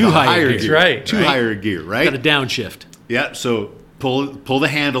gear or Too the high higher gear. gear. Right. Too higher gear, right? Got a downshift. Yeah, so pull the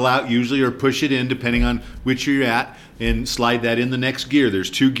handle out usually or push it in depending on which you're at and slide that in the next gear. There's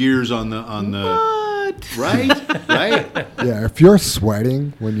 2 gears on the right? Right? Yeah, if you're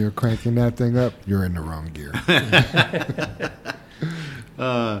sweating when you're cranking that thing up, you're in the wrong gear.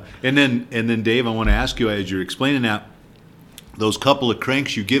 And then Dave, I want to ask you as you're explaining that, those couple of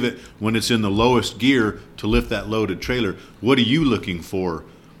cranks you give it when it's in the lowest gear to lift that loaded trailer, what are you looking for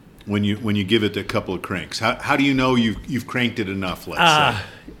when you give it a couple of cranks? How do you know you've cranked it enough, let's say?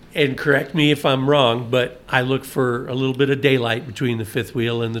 And correct me if I'm wrong, but I look for a little bit of daylight between the fifth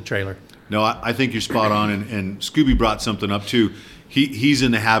wheel and the trailer. No, I think you're spot on, and Scooby brought something up too. He's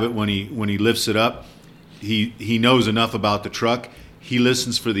in the habit when he lifts it up, he knows enough about the truck. He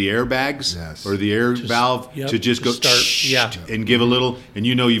listens for the airbags Yes. or the air valve yep, to just go start, yeah. and give a little, and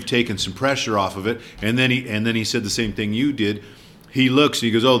you've taken some pressure off of it. And then he said the same thing you did. He looks, he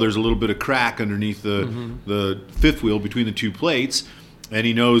goes, oh, there's a little bit of crack underneath the fifth wheel between the 2 plates, and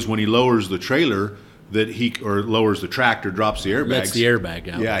he knows when he lowers the trailer or lowers the tractor, drops the airbags. Lets the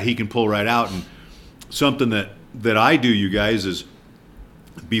airbag out. Yeah, he can pull right out. And something that I do, you guys, is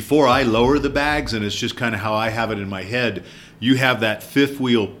before I lower the bags, and it's just kind of how I have it in my head, you have that fifth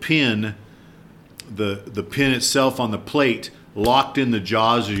wheel pin, the pin itself on the plate locked in the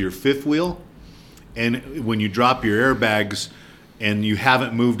jaws of your fifth wheel. And when you drop your airbags and you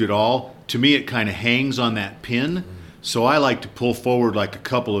haven't moved at all, to me it kind of hangs on that pin. So I like to pull forward like a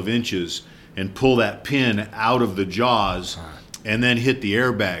couple of inches and pull that pin out of the jaws and then hit the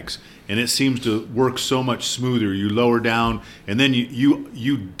airbags. And it seems to work so much smoother. You lower down, and then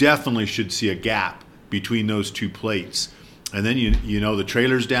you definitely should see a gap between those two plates. And then you know the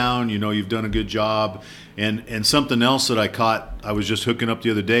trailer's down, you know you've done a good job. And something else that I caught, I was just hooking up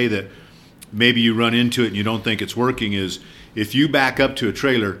the other day that maybe you run into it and you don't think it's working, is if you back up to a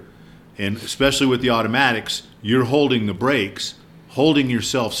trailer, and especially with the automatics, you're holding the brakes, holding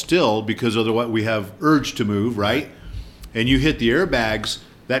yourself still because otherwise we have urge to move, right? And you hit the airbags,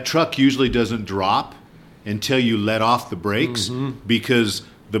 that truck usually doesn't drop until you let off the brakes because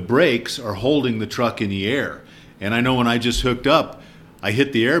the brakes are holding the truck in the air. And I know when I just hooked up, I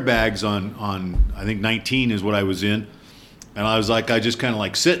hit the airbags on I think 19 is what I was in. And I was like, I just kind of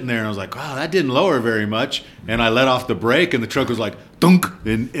like sitting there and I was like, wow, that didn't lower very much. And I let off the brake and the truck was like, dunk,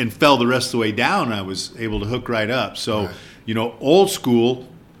 and fell the rest of the way down. And I was able to hook right up. So, old school,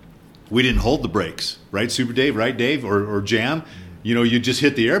 we didn't hold the brakes, right, Super Dave, right, Dave, or Jam? You just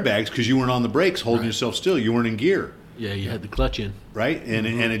hit the airbags because you weren't on the brakes holding yourself still. You weren't in gear. Yeah, you had the clutch in. Right? And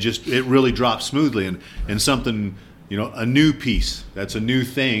it really dropped smoothly. And something, a new piece. That's a new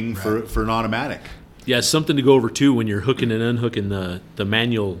thing for an automatic. Yeah, it's something to go over too when you're hooking and unhooking the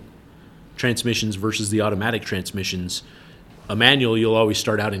manual transmissions versus the automatic transmissions. A manual, you'll always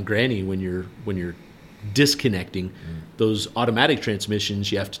start out in granny when you're disconnecting. Those automatic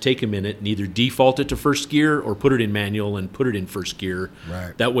transmissions, you have to take a minute and either default it to first gear or put it in manual and put it in first gear.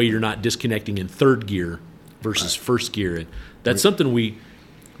 Right. That way you're not disconnecting in third gear versus first gear. And that's something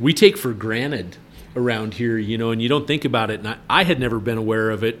we take for granted around here, and you don't think about it. And I had never been aware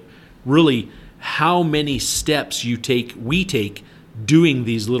of it, really, how many steps we take doing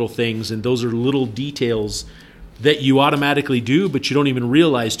these little things. And those are little details that you automatically do, but you don't even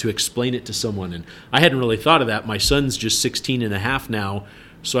realize to explain it to someone. And I hadn't really thought of that. My son's just 16 and a half now,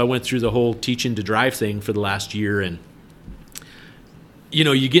 so I went through the whole teaching to drive thing for the last year. And,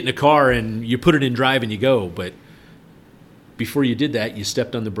 you get in a car and you put it in drive and you go. But before you did that, you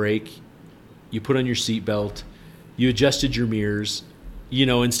stepped on the brake, you put on your seatbelt, you adjusted your mirrors,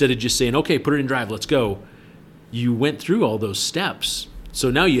 instead of just saying, okay, put it in drive, let's go. You went through all those steps.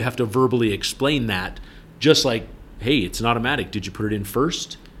 So now you have to verbally explain that. Just like, hey, it's an automatic. Did you put it in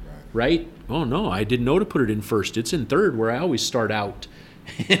first? Right? Oh, no, I didn't know to put it in first. It's in third where I always start out.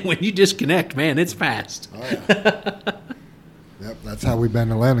 And when you disconnect, man, it's fast. Oh, yeah. Yep, that's how we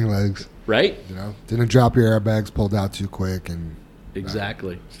bend the landing legs. Right? Didn't drop your airbags, pulled out too quick. And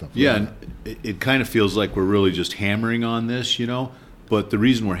exactly. Stuff like Yeah, that. and it kind of feels like we're really just hammering on this, But the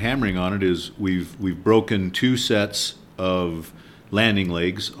reason we're hammering on it is we've broken 2 sets of landing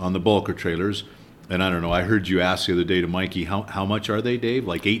legs on the bulker trailers. And I don't know, I heard you ask the other day to Mikey, how much are they, Dave?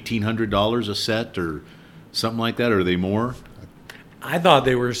 Like $1,800 a set or something like that? Or are they more? I thought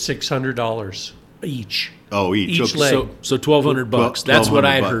they were $600 each. Oh, each. Each Okay. leg. So $1,200. That's what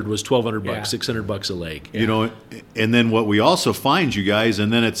I had $1,200. heard was $1,200, Yeah. $600 a leg. And then what we also find, you guys,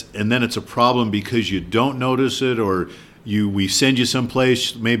 and then it's a problem because you don't notice it, or we send you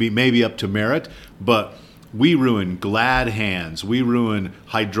someplace, maybe up to Merritt, but we ruin glad hands, we ruin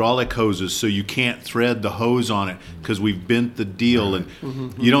hydraulic hoses, so you can't thread the hose on it because we've bent the deal, and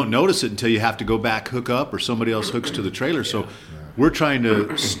you don't notice it until you have to go back, hook up, or somebody else hooks to the trailer. So we're trying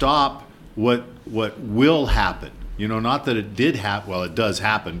to stop what will happen. Not that it did happen. Well, it does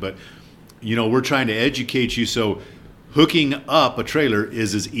happen, but we're trying to educate you. So hooking up a trailer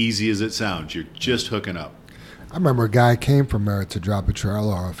is as easy as it sounds. You're just hooking up. I remember a guy came from Merritt to drop a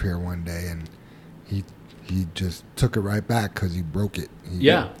trailer off here one day, and he just took it right back because he broke it. He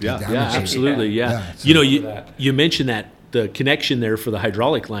damaged it. Absolutely, Yeah, so- you mentioned that the connection there for the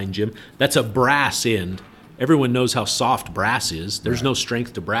hydraulic line, Jim. That's a brass end. Everyone knows how soft brass is. There's no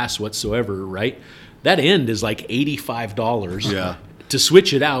strength to brass whatsoever, right? That end is like $85. Yeah. To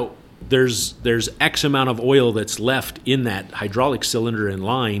switch it out, there's X amount of oil that's left in that hydraulic cylinder and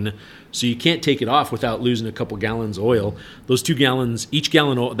line, so you can't take it off without losing a couple gallons of oil. Those 2 gallons, each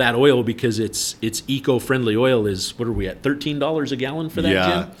gallon of that oil, because it's eco-friendly oil, is, what are we at, $13 a gallon for that,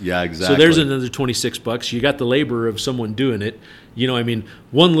 Jim? Yeah, exactly. So there's another $26. You got the labor of someone doing it.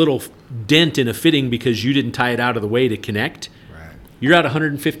 One little dent in a fitting because you didn't tie it out of the way to connect, you're at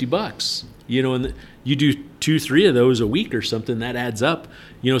 $150. And you do 2-3 of those a week or something, that adds up.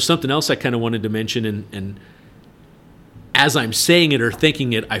 Something else I kind of wanted to mention, and as I'm saying it or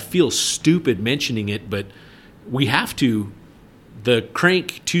thinking it, I feel stupid mentioning it, but we have to. The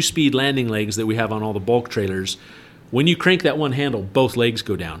crank 2-speed landing legs that we have on all the bulk trailers, when you crank that one handle, both legs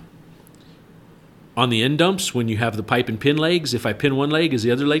go down. On the end dumps, when you have the pipe and pin legs, if I pin one leg, is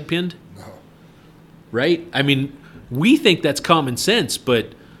the other leg pinned? No. Right? I mean, we think that's common sense,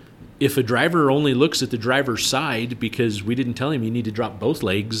 but if a driver only looks at the driver's side because we didn't tell him you need to drop both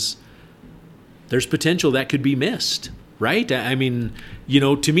legs, there's potential that could be missed, right? I mean,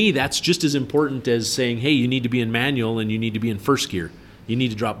 to me, that's just as important as saying, hey, you need to be in manual and you need to be in first gear. You need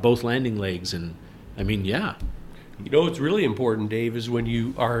to drop both landing legs. And, I mean, yeah. What's really important, Dave, is when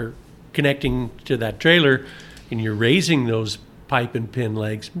you are connecting to that trailer and you're raising those pipe and pin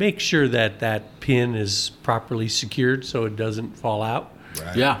legs, make sure that that pin is properly secured so it doesn't fall out.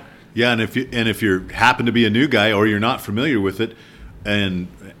 Right. Yeah. Yeah, and if you happen to be a new guy or you're not familiar with it, and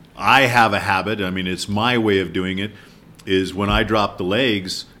I have a habit, I mean, it's my way of doing it, is when I drop the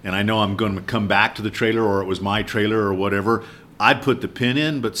legs and I know I'm going to come back to the trailer or it was my trailer or whatever, I'd put the pin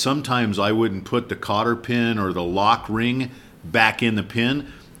in, but sometimes I wouldn't put the cotter pin or the lock ring back in the pin.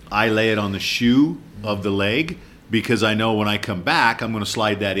 I lay it on the shoe of the leg because I know when I come back, I'm going to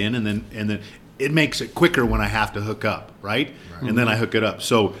slide that in, and then it makes it quicker when I have to hook up, right? And then I hook it up.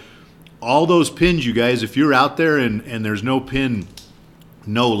 So all those pins, you guys, if you're out there and there's no pin,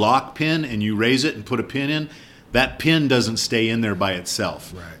 no lock pin, and you raise it and put a pin in, that pin doesn't stay in there by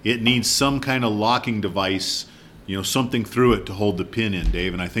itself. Right. It needs some kind of locking device, something through it to hold the pin in,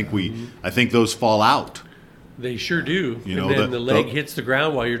 Dave. And I think those fall out. They sure do. You know, and then the- the leg the- hits the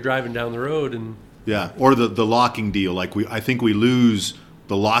ground while you're driving down the road, and Yeah, or the locking deal. Like I think we lose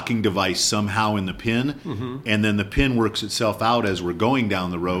the locking device somehow in the pin, and then the pin works itself out as we're going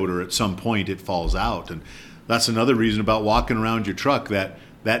down the road, or at some point it falls out. And that's another reason about walking around your truck,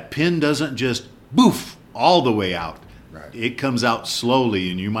 that pin doesn't just boof all the way out. Right. It comes out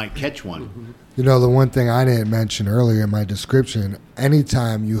slowly, and you might catch one. The one thing I didn't mention earlier in my description,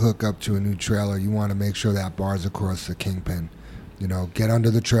 anytime you hook up to a new trailer, you want to make sure that bar's across the kingpin. Get under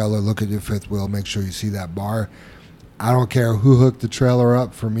the trailer, look at your fifth wheel, make sure you see that bar. I don't care who hooked the trailer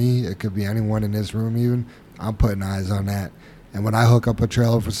up. For me, it could be anyone in this room even. I'm putting eyes on that. And when I hook up a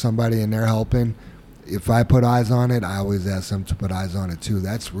trailer for somebody and they're helping, if I put eyes on it, I always ask them to put eyes on it too.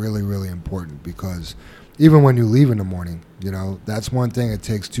 That's really, really important because even when you leave in the morning, that's one thing it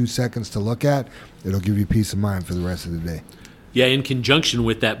takes 2 seconds to look at. It'll give you peace of mind for the rest of the day. Yeah, in conjunction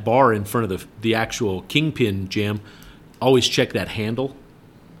with that bar in front of the actual kingpin jam, always check that handle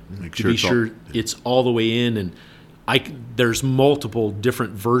Make to be it's all- sure it's all the way in. And there's multiple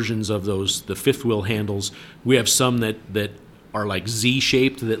different versions of those, the fifth wheel handles. We have some that are like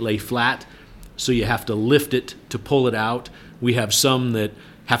Z-shaped that lay flat, so you have to lift it to pull it out. We have some that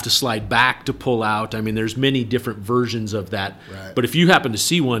have to slide back to pull out. I mean, there's many different versions of that. Right. But if you happen to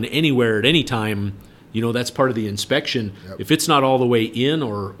see one anywhere at any time, that's part of the inspection. Yep. If it's not all the way in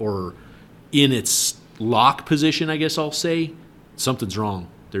or in its lock position, I guess I'll say, something's wrong.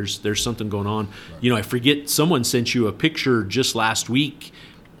 There's something going on. Right. I forget, someone sent you a picture just last week.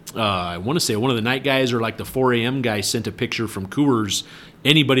 I want to say one of the night guys or like the 4 a.m. guy sent a picture from Coors.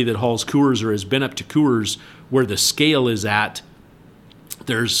 Anybody that hauls Coors or has been up to Coors where the scale is at,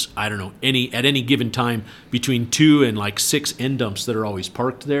 there's, I don't know, at any given time between 2 and like 6 end dumps that are always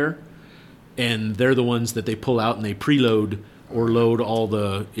parked there. And they're the ones that they pull out and they preload or load all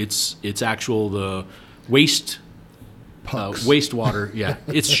the waste wastewater. Yeah,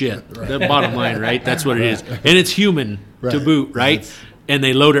 it's shit. The bottom line, right? That's what it is. And it's human to Right. boot, right? That's- And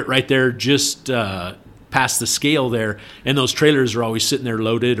they load it right there just past the scale there. And those trailers are always sitting there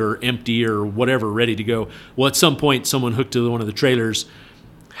loaded or empty or whatever, ready to go. Well, at some point, someone hooked to one of the trailers.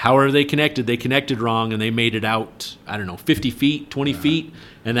 How are they connected? They connected wrong, and they made it out, 50 feet, 20 feet,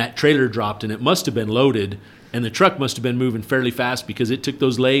 and that trailer dropped, and it must have been loaded, and the truck must have been moving fairly fast because it took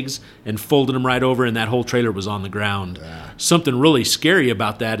those legs and folded them right over, and that whole trailer was on the ground. Something really scary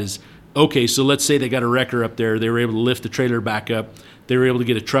about that is, okay, so let's say they got a wrecker up there. They were able to lift the trailer back up. They were able to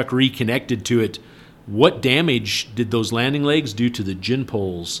get a truck reconnected to it. What damage did those landing legs do to the gin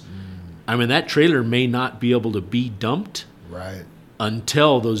poles? I mean, that trailer may not be able to be dumped Right.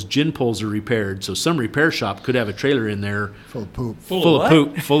 until those gin poles are repaired. So some repair shop could have a trailer in there Full of poop. full of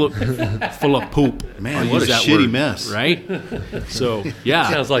poop, full of poop. Man, I'll what use a that shitty word, mess. right? So yeah,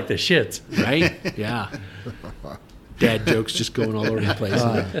 sounds like the shits. right, yeah. Dad jokes just going all over the place.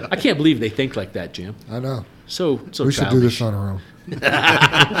 I can't believe they think like that, Jim. I know. So We should do childish. this on our own.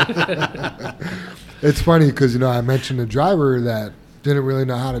 It's funny because I mentioned a driver that didn't really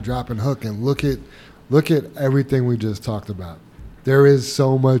know how to drop and hook, and look at everything we just talked about. there is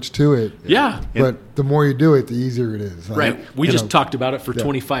so much to it. Yeah. But the more you do it, the easier it is. Like, Right. We you just know, talked about it for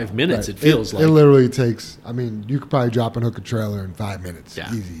 25 minutes, right. it feels like. It literally takes, I mean, you could probably drop and hook a trailer in 5 minutes. Yeah.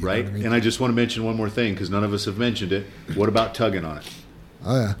 Easy. You know Right? what I mean? And I just want to mention one more thing because none of us have mentioned it. What about tugging on it?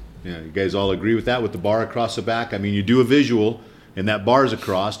 Oh, yeah. Yeah, you guys all agree with that with the bar across the back? I mean, you do a visual and that bar's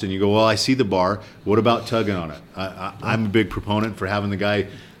across and you go, well, I see the bar. What about tugging on it? I'm a big proponent for having the guy,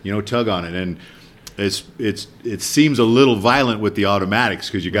 tug on it. And it seems a little violent with the automatics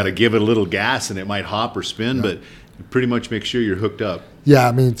because you got to give it a little gas and it might hop or spin, but pretty much make sure you're hooked up. Yeah,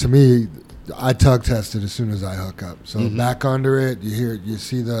 I mean, to me, I tug test it as soon as I hook up. So Mm-hmm. back under it, you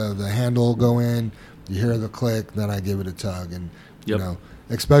see the handle go in, you hear the click, then I give it a tug. And, Yep.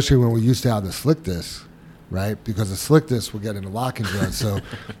 especially when we used to have the slick disc, right? Because the slick disc would get in the locking joint. So,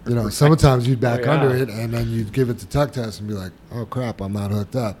 sometimes you'd back yeah. under it and then you'd give it the tug test and be like, oh, crap, I'm not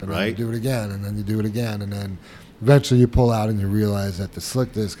hooked up. And then you Right. do it again, and then you do it again. And then eventually you pull out and you realize that the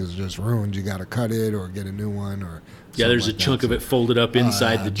slick disc is just ruined. You got to cut it or get a new one or Yeah, there's a chunk of it folded up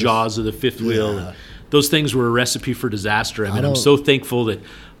inside yeah, the just- jaws of the fifth wheel. yeah. And those things were a recipe for disaster. I mean, I'm don't- so thankful that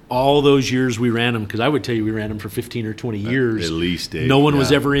all those years we ran them, because I would tell you we ran them for 15 or 20 years. At least, Dave. No one was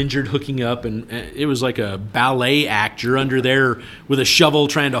Yeah. ever injured hooking up, and it was like a ballet act. You're under there with a shovel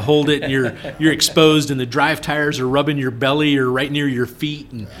trying to hold it, and you're exposed, and the drive tires are rubbing your belly or right near your feet.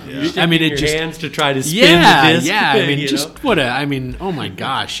 And I mean, Your it just hands to try to spin yeah, the disc. yeah. I mean, you just know? what a. I mean, oh my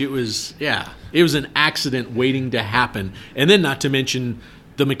gosh, it was an accident waiting to happen, and then not to mention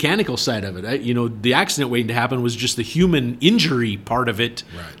the mechanical side of it. The accident waiting to happen was just the human injury part of it,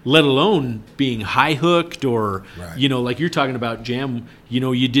 Right. let alone being high hooked or Right. like you're talking about, Jam.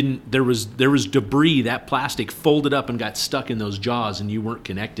 You didn't. There was debris, that plastic folded up and got stuck in those jaws, and you weren't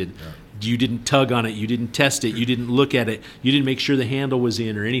connected. You didn't tug on it. You didn't test it. You didn't look at it. You didn't make sure the handle was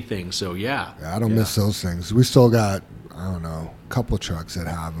in or anything. So Yeah, I don't miss those things. We still got, I don't know, a couple trucks that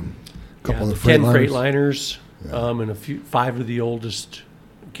have them. A couple Yeah, of the 10 Freightliners. Freightliners, and 5 of the oldest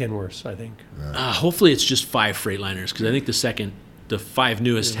Kenworths, I think. Hopefully it's just 5 Freightliners because I think the 5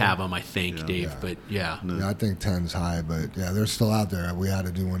 newest have them. I think, Dave. Yeah. But yeah, Yeah, I think 10's high, but yeah, they're still out there. We had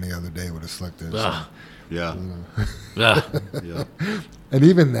to do one the other day with a slick disc. Ugh. Yeah. Ugh. Yeah. And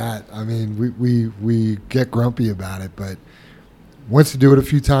even that, I mean, we get grumpy about it, but once you do it a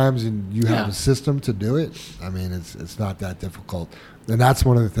few times and you have Yeah. a system to do it, I mean, it's not that difficult. And that's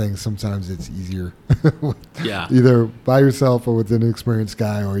one of the things. Sometimes it's easier, Yeah. either by yourself or with an experienced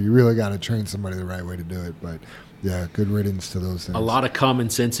guy, or you really got to train somebody the right way to do it. But yeah, good riddance to those things. A lot of common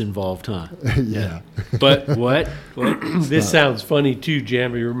sense involved, huh? yeah. But what? This sounds funny too,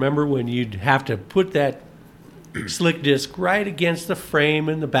 Jam. You remember when you'd have to put that slick disc right against the frame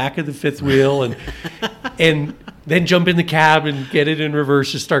in the back of the fifth wheel and then jump in the cab and get it in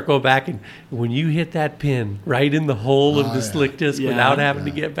reverse to start going back. And when you hit that pin right in the hole of the yeah. slick disc Yeah. without having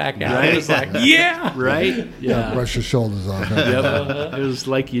to get back out, Right. it was like, yeah. Right? Yeah. Brush your shoulders off. Yep. It was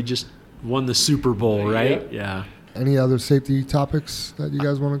like you just won the Super Bowl, right? Yep. Yeah. Any other safety topics that you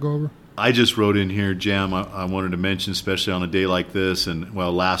guys want to go over? I just wrote in here, Jam, I wanted to mention, especially on a day like this and,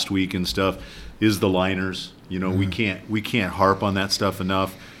 last week and stuff, is the liners. We can't harp on that stuff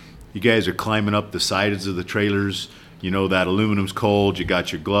enough. You guys are climbing up the sides of the trailers. That aluminum's cold. You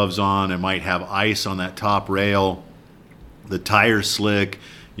got your gloves on. It might have ice on that top rail. The tire's slick.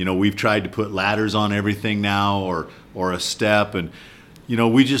 We've tried to put ladders on everything now or a step. And,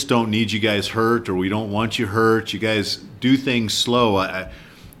 we just don't need you guys hurt, or we don't want you hurt. You guys do things slow.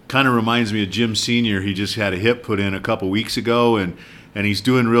 Kind of reminds me of Jim Sr. He just had a hip put in a couple weeks ago, and he's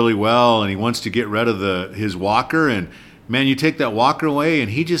doing really well, and he wants to get rid of his walker. And, man, you take that walker away,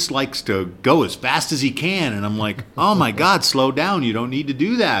 and he just likes to go as fast as he can. And I'm like, oh, my God, slow down. You don't need to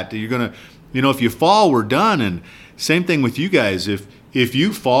do that. You're going to, if you fall, we're done. And same thing with you guys. If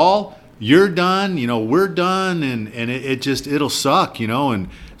you fall, you're done, we're done, and it'll suck, and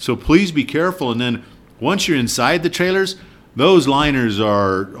so please be careful. And then once you're inside the trailers, those liners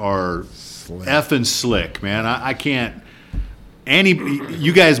are effing slick, man. I can't.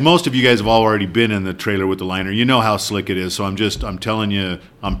 Most of you guys have already been in the trailer with the liner. You know how slick it is. So I'm telling you,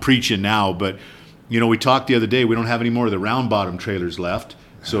 I'm preaching now. But we talked the other day. We don't have any more of the round bottom trailers left.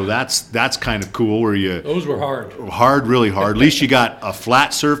 So that's kind of cool. Where Those were hard. really hard. At least you got a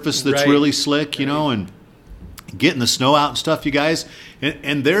flat surface that's Right. really slick, and getting the snow out and stuff, you guys.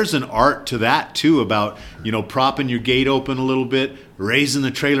 And there's an art to that too, about propping your gate open a little bit, raising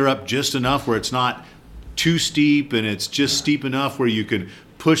the trailer up just enough where it's not too steep and it's just steep enough where you can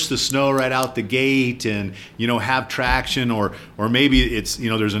push the snow right out the gate and have traction, or maybe it's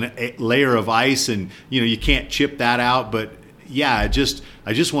there's a layer of ice and you can't chip that out. But yeah, I just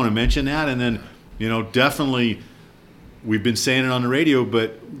want to mention that. And then definitely we've been saying it on the radio,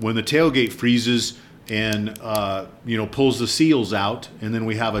 but when the tailgate freezes and pulls the seals out, and then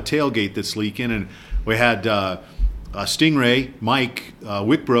we have a tailgate that's leaking, and we had a Stingray, Mike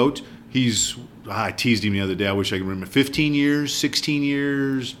Wickbrote. I teased him the other day. I wish I could remember. 15 years, 16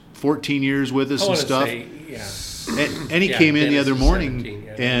 years, 14 years with us and stuff. And he came in the other morning,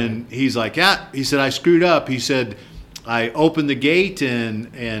 and he's like, he said, I screwed up. He said, I opened the gate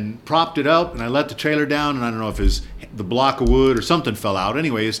and propped it up, and I let the trailer down, and I don't know if the block of wood or something fell out.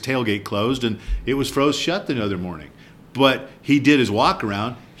 Anyway, his tailgate closed, and it was froze shut the other morning. But he did his walk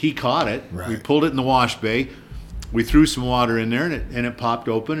around. He caught it. Right. We pulled it in the wash bay. We threw some water in there, and it popped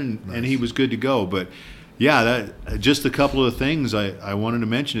open, and he was good to go. But yeah, just a couple of things I wanted to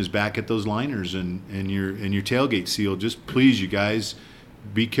mention is back at those liners and your tailgate seal. Just please, you guys,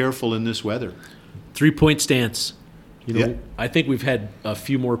 be careful in this weather. 3-point stance. Yeah. I think we've had a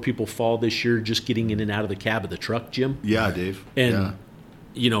few more people fall this year just getting in and out of the cab of the truck, Jim. Yeah, Dave. And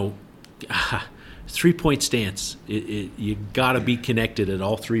 3-point stance. You got to be connected at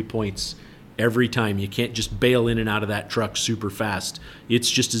all 3 points every time. You can't just bail in and out of that truck super fast. It's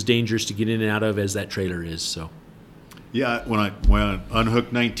just as dangerous to get in and out of as that trailer is. So, yeah, when I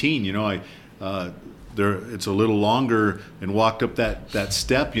unhooked 19, it's a little longer, and walked up that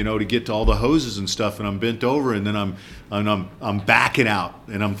step, to get to all the hoses and stuff, and I'm bent over, and then I'm backing out,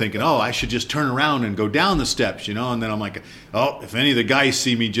 and I'm thinking, oh, I should just turn around and go down the steps, and then I'm like, oh, if any of the guys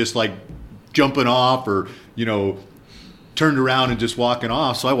see me just like jumping off or turned around and just walking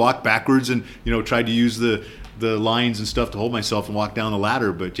off. So I walked backwards and, tried to use the lines and stuff to hold myself and walk down the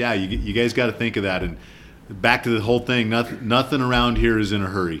ladder. But yeah, you guys got to think of that. And back to the whole thing, nothing around here is in a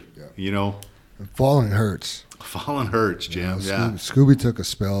hurry, Falling hurts. Falling hurts, Jim. Yeah. Scooby took a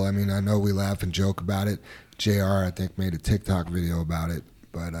spill. I mean, I know we laugh and joke about it. JR, I think, made a TikTok video about it.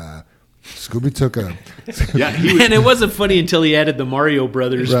 But Scooby took a... And it wasn't funny until he added the Mario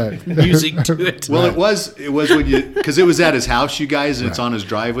Brothers music to it. Well, it was when because it was at his house, you guys, and it's on his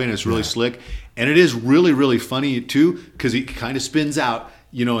driveway, and it's really slick. And it is really, really funny, too, because he kind of spins out,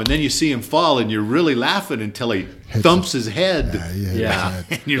 and then you see him fall, and you're really laughing until he thumps his head. Yeah.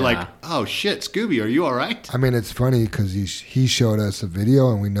 And you're like, oh, shit, Scooby, are you all right? I mean, it's funny because he showed us a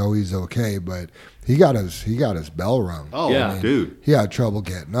video, and we know he's okay, but he got his bell rung. Oh, yeah, dude. He had trouble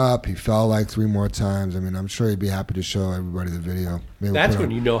getting up. He fell like 3 more times. I mean, I'm sure he'd be happy to show everybody the video. Maybe that's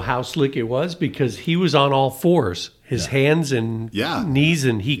when you know how slick it was, because he was on all fours. His hands and knees,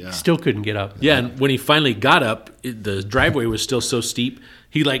 and he still couldn't get up. Yeah, and when he finally got up, the driveway was still so steep,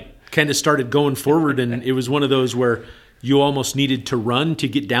 he kind of started going forward, and it was one of those where you almost needed to run to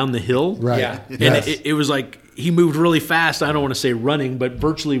get down the hill. Right. Yeah. And it was like he moved really fast. I don't want to say running, but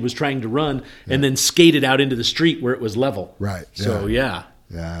virtually was trying to run, and then skated out into the street where it was level. Right. So, Yeah,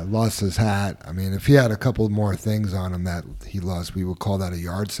 lost his hat. I mean, if he had a couple more things on him that he lost, we would call that a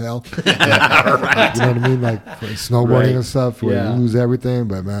yard sale. Right. You know what I mean? Like for snowboarding and stuff where you lose everything.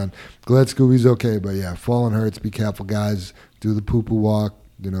 But, man, glad Scooby's okay. But, yeah, falling hurts. Be careful, guys. Do the poo-poo walk.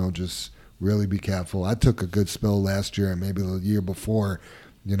 Just really be careful. I took a good spill last year and maybe the year before.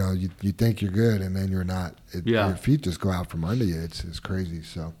 You think you're good, and then you're not. Your feet just go out from under you. It's crazy.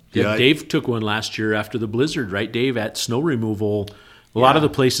 So Dave took one last year after the blizzard, right, Dave? At snow removal, a lot of the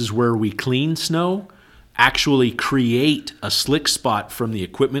places where we clean snow actually create a slick spot from the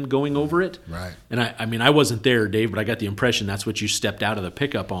equipment going over it. Right. And I mean, I wasn't there, Dave, but I got the impression that's what you stepped out of the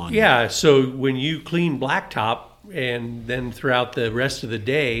pickup on. Yeah. So when you clean blacktop, and then throughout the rest of the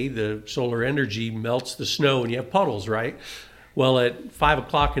day, the solar energy melts the snow, and you have puddles, right? Well, at 5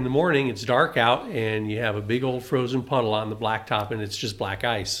 o'clock in the morning, it's dark out, and you have a big old frozen puddle on the blacktop, and it's just black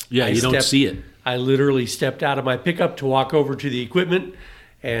ice. Yeah, you don't see it. I literally stepped out of my pickup to walk over to the equipment,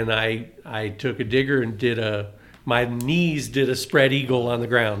 and I took a digger and my knees did a spread eagle on the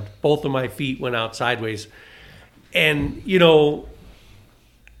ground. Both of my feet went out sideways. And,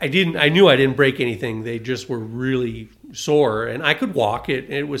 I knew I didn't break anything. They just were really sore, and I could walk it,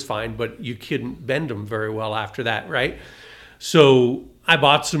 and it was fine, but you couldn't bend them very well after that, right? So I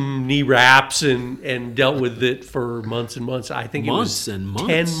bought some knee wraps and dealt with it for months and months. I think it was 10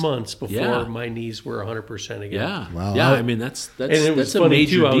 months before my knees were 100% again. Yeah. Wow. Yeah, I mean, that's a funny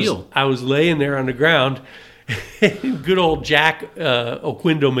major too. deal. I was laying there on the ground. Good old Jack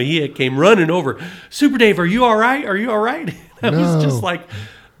Oquindo Mejia came running over. Super Dave, are you all right? Are you all right? I was just like,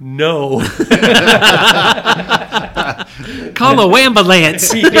 no. Call a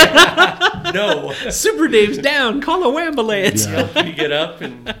wambulance. No. Super Dave's down. Call a wambulance. Yeah. You get up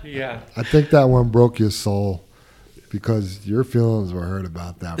and I think that one broke your soul because your feelings were hurt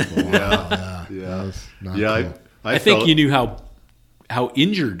about that for a while. That was not cool. I think you knew how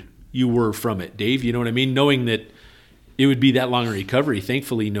injured you were from it, Dave. You know what I mean? Knowing that it would be that long a recovery.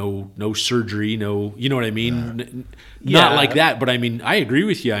 Thankfully, no surgery, no, you know what I mean? Yeah. Not like that, but I mean, I agree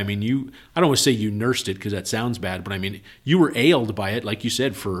with you. I mean, I don't want to say you nursed it because that sounds bad, but I mean, you were ailed by it, like you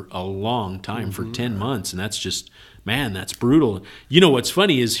said, for a long time, for 10 months. And that's just, man, that's brutal. You know, what's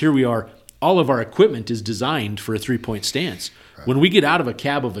funny is here we are, all of our equipment is designed for a 3-point stance. Right. When we get out of a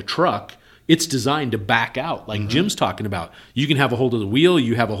cab of a truck, it's designed to back out, like Jim's talking about. You can have a hold of the wheel,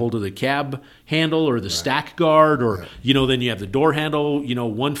 you have a hold of the cab handle or the stack guard, or, then you have the door handle,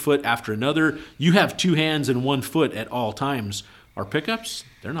 1 foot after another. You have 2 hands and 1 foot at all times. Our pickups,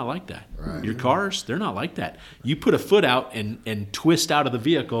 they're not like that. Right. Your cars, they're not like that. You put a foot out and twist out of the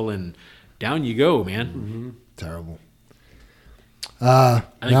vehicle, and down you go, man. Mm-hmm. Terrible. I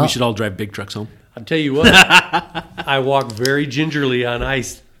think we should all drive big trucks home. I'll tell you what, I walk very gingerly on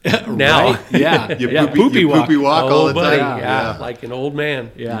ice. Now, right? Yeah, You poopy walk. poopy walk all the buddy, time. yeah, like an old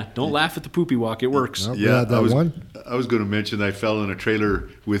man. Yeah, don't laugh at the poopy walk. It works. Nope, Yeah, that one. I was going to mention I fell in a trailer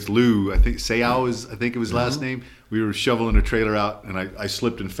with Lou. I think I think it was last name. We were shoveling a trailer out, and I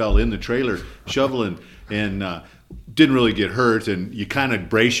slipped and fell in the trailer shoveling, and didn't really get hurt. And you kind of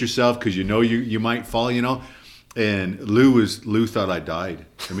brace yourself because you might fall, And Lou thought I died.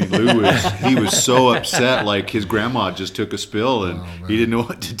 I mean, he was so upset, like his grandma just took a spill and he didn't know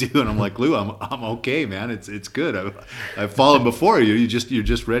what to do. And I'm like, Lou, I'm okay, man. It's good. I've fallen before you. You're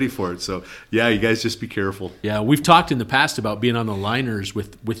just ready for it. So yeah, you guys just be careful. Yeah, we've talked in the past about being on the liners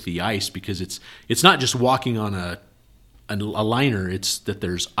with the ice, because it's not just walking on a liner. It's that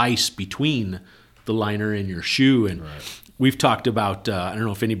there's ice between the liner and your shoe. And we've talked about I don't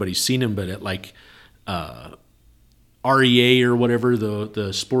know if anybody's seen them, but at like REA or whatever,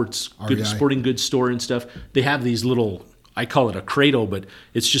 the sporting goods store and stuff, they have these little, I call it a cradle, but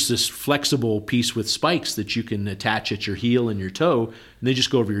it's just this flexible piece with spikes that you can attach at your heel and your toe, and they just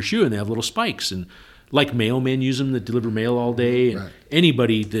go over your shoe, and they have little spikes. And like mailmen use them that deliver mail all day, and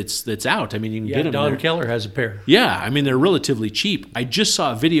anybody that's out, I mean, you can get them. Don Keller has a pair. Yeah, I mean, they're relatively cheap. I just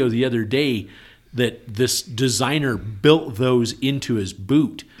saw a video the other day that this designer built those into his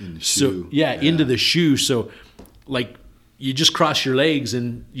boot. In the shoe. Into the shoe. So like you just cross your legs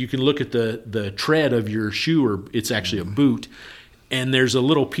and you can look at the tread of your shoe, or it's actually a boot, and there's a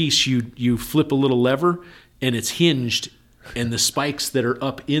little piece you flip a little lever and it's hinged, and the spikes that are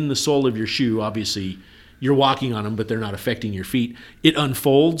up in the sole of your shoe, obviously you're walking on them but they're not affecting your feet, it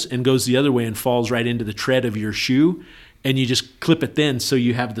unfolds and goes the other way and falls right into the tread of your shoe, and you just clip it then, so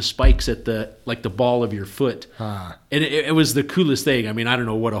you have the spikes at the ball of your foot. And it was the coolest thing. I mean, I don't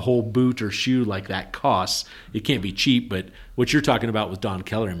know what a whole boot or shoe like that costs. It can't be cheap, but what you're talking about with Don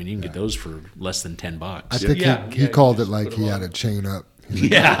Keller, I mean, you can get those for less than $10. I think he called it like he had a chain up. He's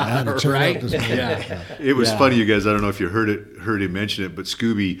like, I had a chain up this morning. It was funny, you guys. I don't know if you heard him mention it, but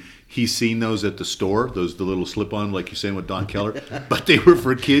Scooby, he's seen those at the store, the little slip-on, like you're saying with Don Keller, but they were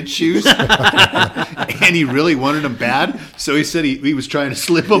for kids' shoes, and he really wanted them bad, so he said he was trying to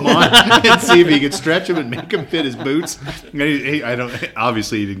slip them on and see if he could stretch them and make them fit his boots. And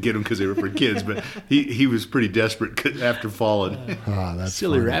obviously he didn't get them because they were for kids, but he was pretty desperate after falling. That's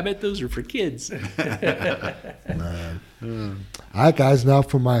Silly funny. rabbit, those are for kids. All right, guys, now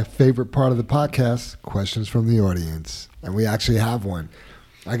for my favorite part of the podcast, questions from the audience. And we actually have one.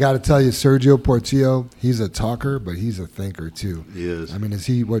 I got to tell you, Sergio Portillo, he's a talker, but he's a thinker, too. He is. I mean, is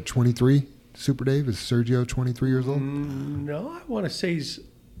he, 23? Super Dave, is Sergio 23 years old? No, I want to say he's...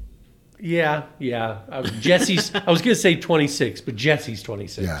 Yeah. Jesse's... I was going to say 26, but Jesse's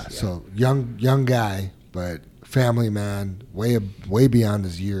 26. Yeah, so young guy, but family man, way beyond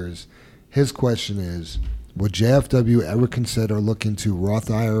his years. His question is, would JFW ever consider looking to Roth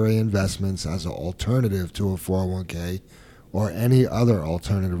IRA investments as an alternative to a 401k or any other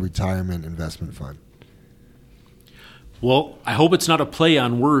alternative retirement investment fund? Well, I hope it's not a play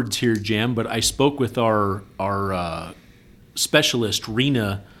on words here, Jam, but I spoke with our specialist,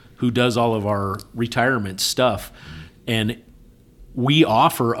 Rena, who does all of our retirement stuff, and we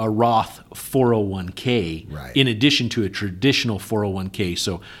offer a Roth 401k in addition to a traditional 401k.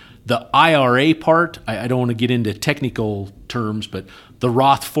 So the IRA part, I don't want to get into technical terms, but the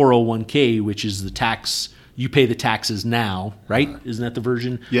Roth 401k, which is the tax, you pay the taxes now, right? Isn't that the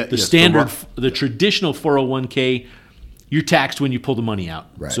version? Yeah. The standard, the traditional 401k, you're taxed when you pull the money out.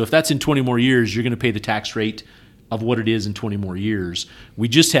 Right. So if that's in 20 more years, you're going to pay the tax rate of what it is in 20 more years. We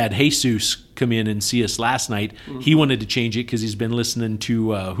just had Jesus come in and see us last night. He wanted to change it because he's been listening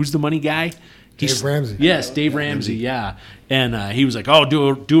to, who's the money guy? Dave Ramsey. Yes, Dave Ramsey, yeah. And he was like, oh, do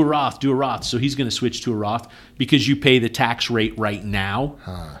a Roth. So he's going to switch to a Roth because you pay the tax rate right now.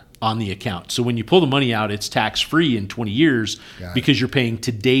 on the account. So when you pull the money out, it's tax-free in 20 years Got it. because you're paying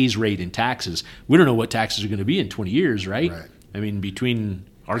today's rate in taxes. We don't know what taxes are going to be in 20 years, right? Right. I mean, between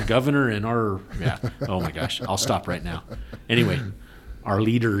our governor and oh my gosh, I'll stop right now. Anyway, our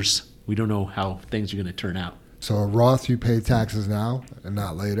leaders, we don't know how things are going to turn out. So a Roth, you pay taxes now and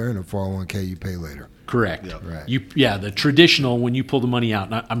not later, and a 401k, you pay later. Correct. Right. The traditional, when you pull the money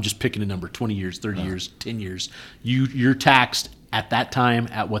out, I'm just picking a number, 20 years, 30 years, 10 years, you're taxed at that time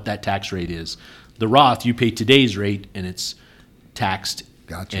at what that tax rate is. The Roth, you pay today's rate, and it's taxed.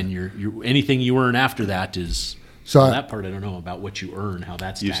 Gotcha. And you're anything you earn after that is. So Well, I- that part I don't know about what you earn, how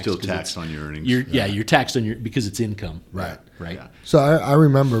that's You're taxed. still 'cause taxed it's- on your earnings. You're taxed on because it's income. Right. Right. Yeah. So I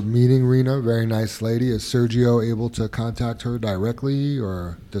remember meeting Rena, very nice lady. Is Sergio able to contact her directly,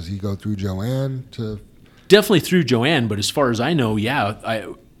 or does he go through Joanne to? Definitely through Joanne, but as far as I know,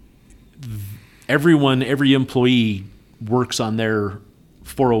 every employee works on their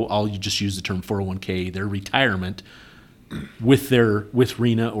I'll just use the term 401k, their retirement with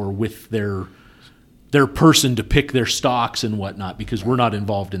Rena or with their person to pick their stocks and whatnot, because we're not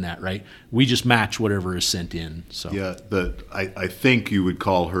involved in that, right? We just match whatever is sent in. So Yeah, I think you would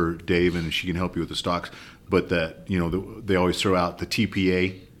call her Dave, and she can help you with the stocks. But they always throw out the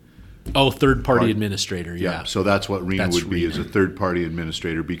TPA. third party administrator, yeah. So that's what Rena That's would be, Rena. as a third party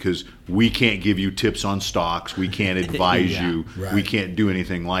administrator, because we can't give you tips on stocks. We can't advise Yeah. you. Right. We can't do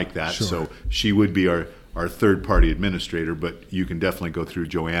anything like that. Sure. So she would be our third party administrator, but you can definitely go through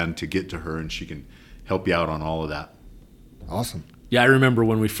Joanne to get to her, and she can help you out on all of that. Awesome. Yeah, I remember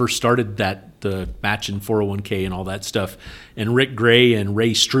when we first started the matching 401k and all that stuff, and Rick Gray and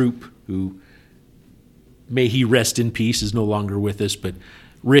Ray Stroop, who may he rest in peace, is no longer with us, but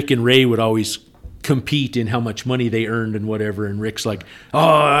Rick and Ray would always compete in how much money they earned and whatever, and Rick's like,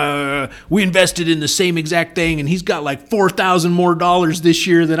 we invested in the same exact thing, and he's got like $4,000 more this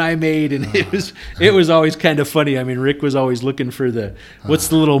year than I made, and it was always kind of funny. I mean, Rick was always looking for what's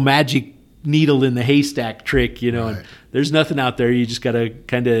the little magic needle in the haystack trick, and Right. there's nothing out there. You just got to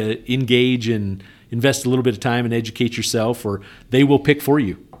kind of engage and invest a little bit of time and educate yourself, or they will pick for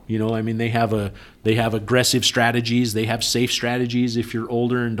you. I mean, they have aggressive strategies. They have safe strategies if you're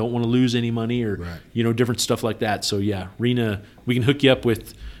older and don't want to lose any money, or Right. different stuff like that. So yeah, Rena, we can hook you up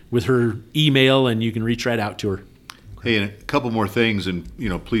with her email, and you can reach right out to her. Hey, and a couple more things, and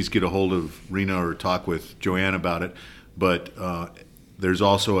please get a hold of Rena or talk with Joanne about it. But there's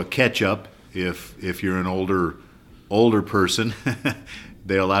also a catch up if you're an older person.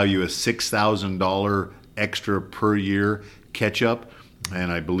 They allow you a $6,000 extra per year catch up,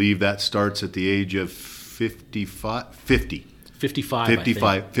 and I believe that starts at the age of 50. 55. I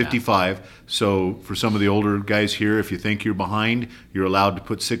think. 55. So for some of the older guys here, if you think you're behind, you're allowed to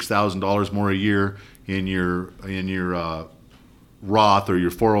put $6,000 more a year in your Roth or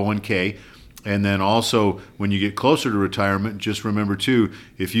your 401k. And then also, when you get closer to retirement, just remember too,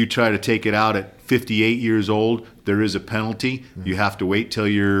 if you try to take it out at 58 years old, there is a penalty. You have to wait till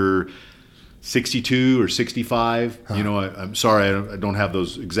you're 62 or 65. I'm sorry, I don't have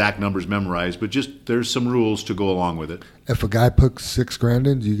those exact numbers memorized, but just there's some rules to go along with it. If a guy puts $6,000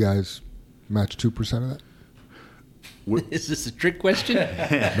 in, do you guys match 2% of that? Is this a trick question?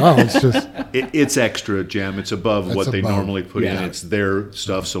 No, it's just It's extra, Jim. It's above That's what they above. normally put in. Yeah. It's their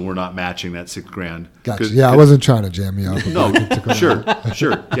stuff, so we're not matching that $6,000. gotcha. Yeah, I wasn't trying to jam you up. No, sure,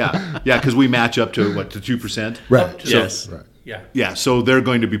 yeah, because we match up to 2%. Right. Yes. Right. Yeah. Yeah, so they're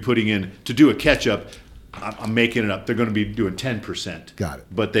going to be putting in to do a catch up. I'm making it up. They're going to be doing 10%. Got it.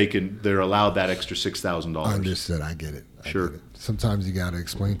 But they're allowed that extra $6,000. Understood. I get it. I Sure. get it. Sometimes you got to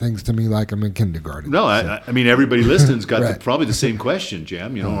explain things to me like I'm in kindergarten. No, I mean everybody listening's got Right. probably the same question,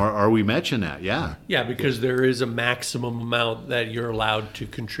 Jam. Are we matching that? Yeah. Yeah, because there is a maximum amount that you're allowed to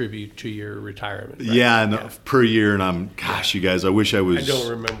contribute to your retirement. Right? Yeah, and per year, and gosh, you guys, I wish I I was. don't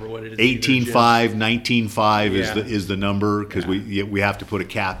remember what it is. 18.5, 19.5 Yeah. is the number, because we have to put a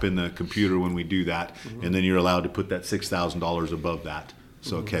cap in the computer when we do that, and then you're allowed to put that $6,000 above that,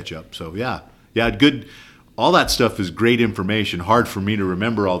 so catch up. So yeah, good. All that stuff is great information. Hard for me to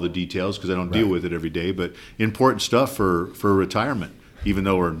remember all the details because I don't deal with it every day, but important stuff for retirement. Even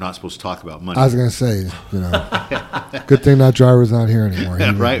though we're not supposed to talk about money, I was going to say, good thing that driver's not here anymore. He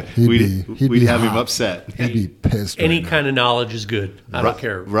would- right? He'd We'd have him hot. upset. He'd be pissed. Any right now. kind of knowledge is good. I don't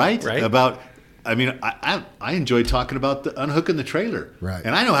care. Right? Right? About, I mean, I enjoy talking about unhooking the trailer. Right.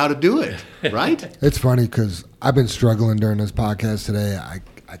 And I know how to do it. Right? It's funny because I've been struggling during this podcast today.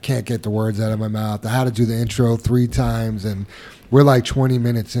 I can't get the words out of my mouth. I had to do the intro 3 times, and we're like 20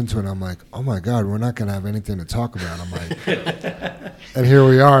 minutes into it. I'm like, oh my God, we're not going to have anything to talk about. I'm like, and here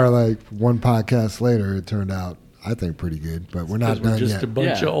we are, like one podcast later. It turned out I think, pretty good. But we're not 'Cause we're done just yet. a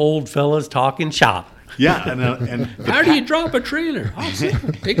bunch Yeah. of old fellas talking shop. Yeah, and How do you drop a trailer? Oh,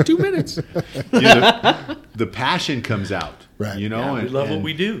 simple. Take 2 minutes. the passion comes out. Right. You know, Yeah, we and, love what and-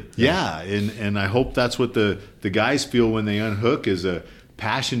 we do. Yeah, and I hope that's what the guys feel when they unhook is a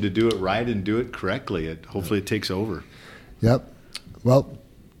passion to do it right and do it correctly. Hopefully it takes over. Yep. Well,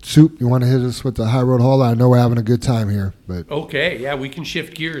 Soup, you want to hit us with the High Road Hauler? I know we're having a good time here, but Okay, yeah, we can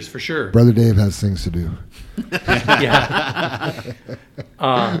shift gears for sure. Brother Dave has things to do. Yeah.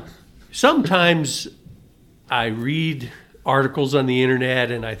 Sometimes I read articles on the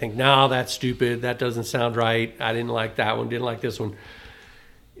internet and I think, no, that's stupid. That doesn't sound right. I didn't like that one. Didn't like this one.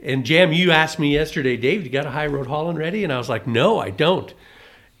 And Jam, you asked me yesterday, Dave, you got a High Road hauling ready? And I was like, no, I don't.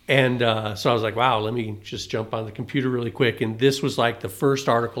 And so I was like, wow, let me just jump on the computer really quick. And this was like the first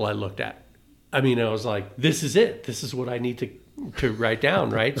article I looked at. I mean, I was like, this is it. This is what I need to write down,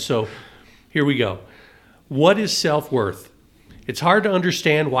 right? So here we go. What is self-worth? It's hard to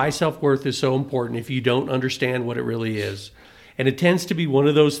understand why self-worth is so important if you don't understand what it really is. And it tends to be one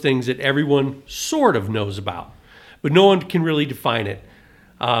of those things that everyone sort of knows about, but no one can really define it.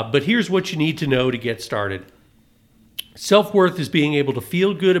 But here's what you need to know to get started. Self-worth is being able to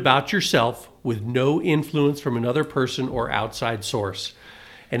feel good about yourself with no influence from another person or outside source.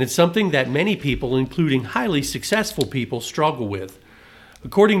 And it's something that many people, including highly successful people, struggle with.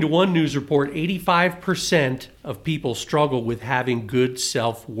 According to one news report, 85% of people struggle with having good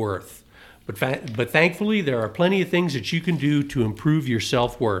self-worth. But thankfully, there are plenty of things that you can do to improve your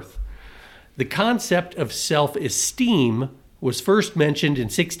self-worth. The concept of self-esteem was first mentioned in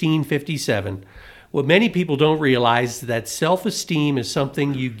 1657. What many people don't realize is that self-esteem is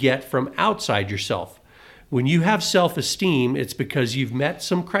something you get from outside yourself. When you have self-esteem, it's because you've met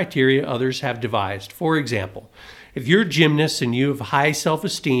some criteria others have devised. For example, if you're a gymnast and you have high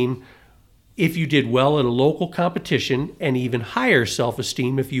self-esteem, if you did well at a local competition, and even higher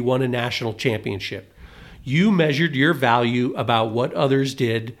self-esteem if you won a national championship, you measured your value about what others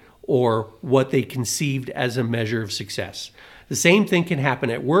did or what they conceived as a measure of success. The same thing can happen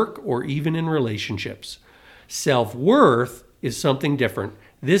at work or even in relationships. Self-worth is something different.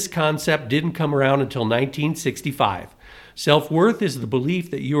 This concept didn't come around until 1965. Self-worth is the belief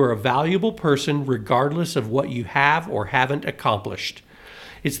that you are a valuable person regardless of what you have or haven't accomplished.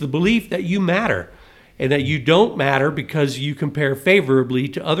 It's the belief that you matter and that you don't matter because you compare favorably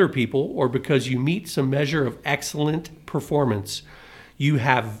to other people or because you meet some measure of excellent performance. You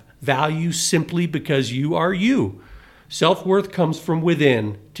have value simply because you are you. Self-worth comes from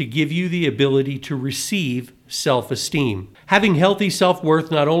within to give you the ability to receive self-esteem. Having healthy self-worth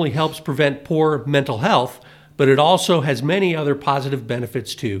not only helps prevent poor mental health, but it also has many other positive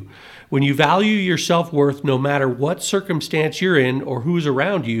benefits too. When you value your self-worth, no matter what circumstance you're in or who's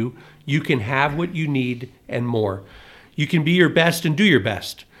around you, you can have what you need and more. You can be your best and do your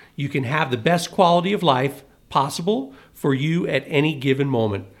best. You can have the best quality of life possible for you at any given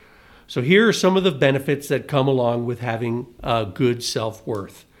moment. So here are some of the benefits that come along with having a good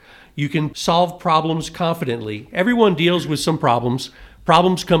self-worth. You can solve problems confidently. Everyone deals with some problems.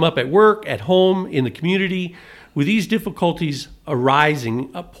 Problems come up at work, at home, in the community. With these difficulties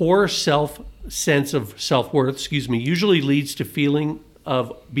arising, a poor sense of self-worth, usually leads to feeling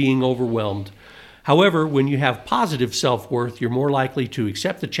of being overwhelmed. However, when you have positive self-worth, you're more likely to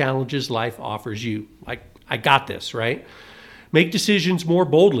accept the challenges life offers you. Like, I got this, right? Make decisions more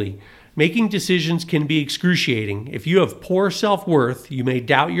boldly. Making decisions can be excruciating. If you have poor self-worth, you may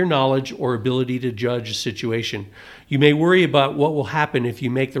doubt your knowledge or ability to judge a situation. You may worry about what will happen if you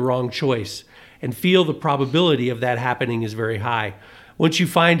make the wrong choice and feel the probability of that happening is very high. Once you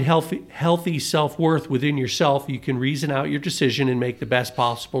find healthy self-worth within yourself, you can reason out your decision and make the best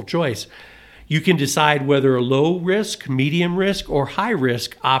possible choice. You can decide whether a low risk, medium risk, or high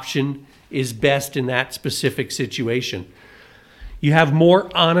risk option is best in that specific situation. You have more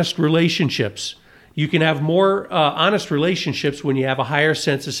honest relationships. You can have more honest relationships when you have a higher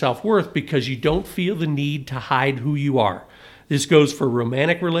sense of self-worth because you don't feel the need to hide who you are. This goes for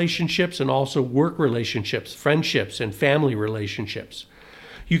romantic relationships and also work relationships, friendships, and family relationships.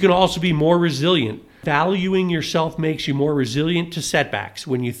 You can also be more resilient. Valuing yourself makes you more resilient to setbacks.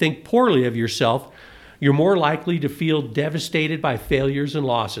 When you think poorly of yourself, you're more likely to feel devastated by failures and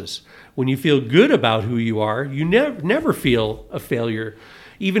losses. When you feel good about who you are, you never feel a failure,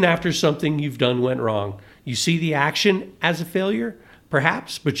 even after something you've done went wrong. You see the action as a failure,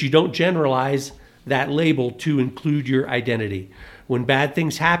 perhaps, but you don't generalize that label to include your identity. When bad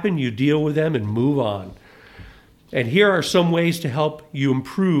things happen, you deal with them and move on. And here are some ways to help you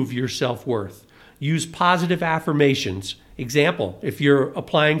improve your self-worth. Use positive affirmations. Example, if you're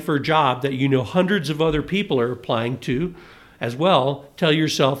applying for a job that you know hundreds of other people are applying to as well, tell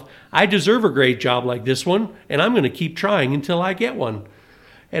yourself, I deserve a great job like this one, and I'm going to keep trying until I get one.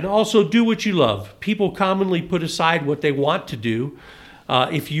 And also do what you love. People commonly put aside what they want to do.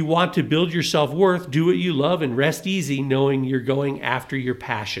 If you want to build your self-worth, do what you love and rest easy knowing you're going after your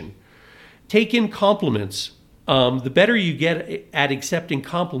passion. Take in compliments. The better you get at accepting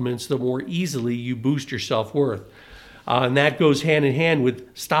compliments, the more easily you boost your self-worth. And that goes hand in hand with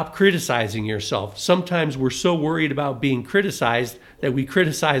stop criticizing yourself. Sometimes we're so worried about being criticized that we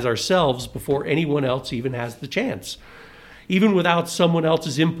criticize ourselves before anyone else even has the chance. Even without someone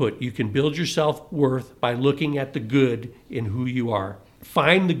else's input, you can build your self-worth by looking at the good in who you are.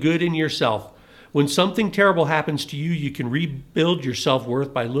 Find the good in yourself. When something terrible happens to you, you can rebuild your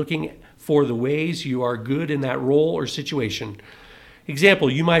self-worth by looking for the ways you are good in that role or situation. Example,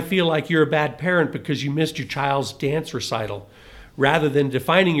 you might feel like you're a bad parent because you missed your child's dance recital. Rather than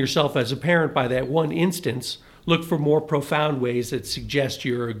defining yourself as a parent by that one instance, look for more profound ways that suggest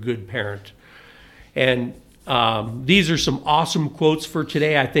you're a good parent. And these are some awesome quotes for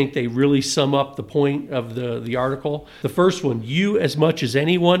today. I think they really sum up the point of the article. The first one, you as much as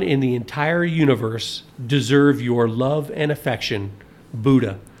anyone in the entire universe deserve your love and affection.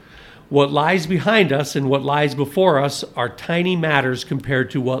 Buddha. What lies behind us and what lies before us are tiny matters compared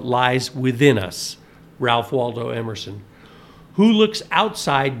to what lies within us. Ralph Waldo Emerson. Who looks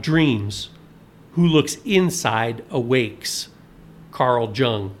outside dreams. Who looks inside awakes. Carl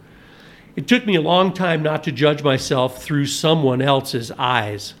Jung. It took me a long time not to judge myself through someone else's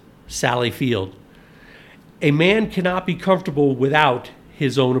eyes. Sally Field. A man cannot be comfortable without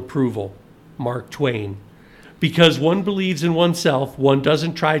his own approval. Mark Twain. Because one believes in oneself, one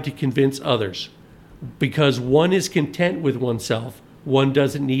doesn't try to convince others. Because one is content with oneself, one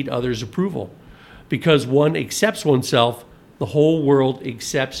doesn't need others' approval. Because one accepts oneself, the whole world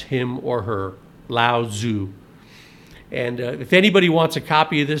accepts him or her. Lao Tzu. And if anybody wants a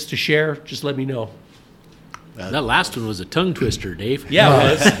copy of this to share, just let me know. That last one was a tongue twister, Dave.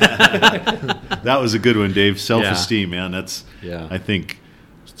 Yeah, it was. That was a good one, Dave. Self-esteem, man. That's, Yeah. I think,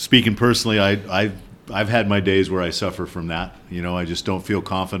 speaking personally, I've had my days where I suffer from that. You know, I just don't feel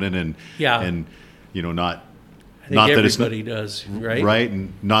confident and you know, not I think not that everybody it's does, right? right,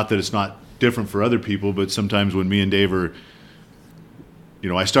 and not that it's not different for other people, but sometimes when me and Dave are, you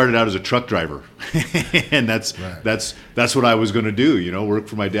know, I started out as a truck driver, and that's what I was going to do. You know, work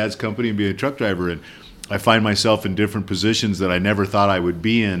for my dad's company and be a truck driver, and I find myself in different positions that I never thought I would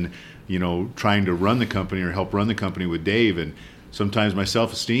be in. You know, trying to run the company or help run the company with Dave, and sometimes my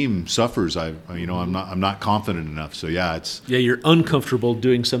self-esteem suffers. I'm not confident enough. So yeah, you're uncomfortable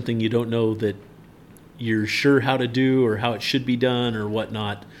doing something you don't know that you're sure how to do or how it should be done or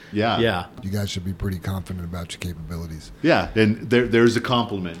whatnot. Yeah. You guys should be pretty confident about your capabilities. Yeah, and there's a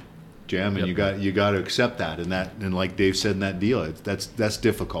compliment, Jam, and you got to accept that. And like Dave said in that deal, that's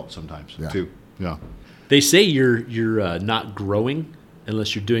difficult sometimes too. Yeah. They say you're not growing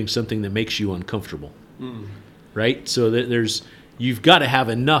unless you're doing something that makes you uncomfortable. Right? So you've got to have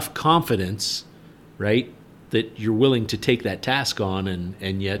enough confidence, right, that you're willing to take that task on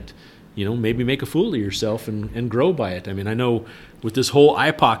and yet, you know, maybe make a fool of yourself and grow by it. I mean, I know with this whole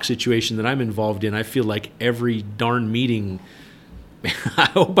IPOC situation that I'm involved in, I feel like every darn meeting, I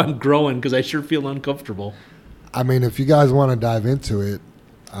hope I'm growing because I sure feel uncomfortable. I mean, if you guys want to dive into it,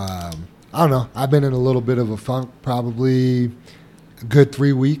 I don't know. I've been in a little bit of a funk probably a good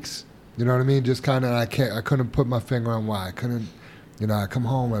 3 weeks. You know what I mean? Just kind of, I couldn't put my finger on why. I couldn't, you know, I come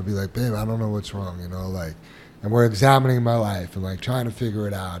home, I'd be like, babe, I don't know what's wrong, you know, like, and we're examining my life and like trying to figure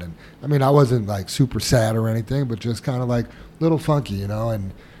it out. And I mean, I wasn't like super sad or anything, but just kind of like a little funky, you know.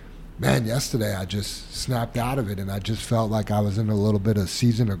 And man, yesterday I just snapped out of it, and I just felt like I was in a little bit of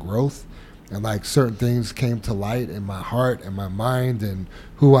season of growth, and like certain things came to light in my heart and my mind and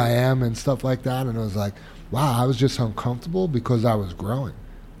who I am and stuff like that. And it was like, wow, I was just uncomfortable because I was growing,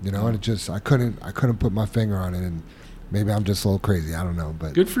 you know. And it just, I couldn't put my finger on it. And maybe I'm just a little crazy, I don't know,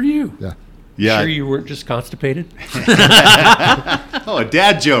 but good for you. Yeah. Sure you weren't just constipated? Oh, a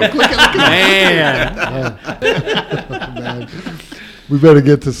dad joke. Look at Man. man. We better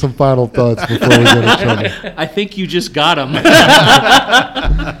get to some final thoughts before we get in trouble. I think you just got him.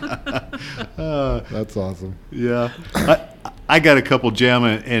 That's awesome. Yeah, I got a couple, Jam,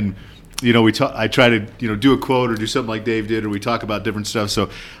 and you know, I try to, you know, do a quote or do something like Dave did, or we talk about different stuff. So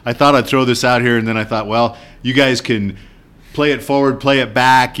I thought I'd throw this out here, and then I thought, well, you guys can play it forward, play it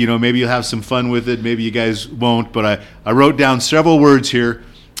back. You know, maybe you'll have some fun with it. Maybe you guys won't. But I wrote down several words here,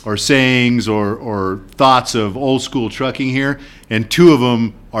 or sayings, or thoughts of old school trucking here, and two of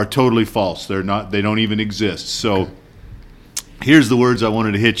them are totally false. They don't even exist. So Here's the words I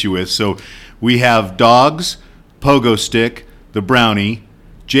wanted to hit you with. So we have dogs, pogo stick, the brownie,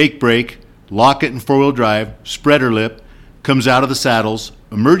 Jake brake, locket and four-wheel drive, spreader lip, comes out of the saddles,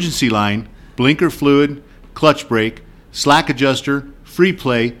 emergency line, blinker fluid, clutch brake, slack adjuster, free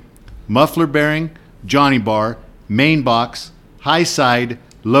play, muffler bearing, Johnny bar, main box, high side,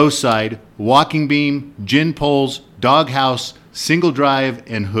 low side, walking beam, gin poles, doghouse, single drive,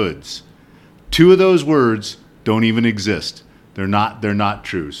 and hoods. 2 of those words don't even exist. They're not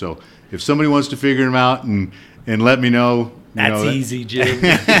true. So if somebody wants to figure them out and let me know. That's easy, Jim.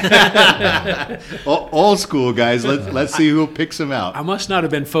 Old school, guys. Let's see who picks them out. I must not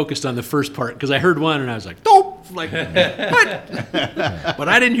have been focused on the first part because I heard one and I was like, "Dope!" Like, what? But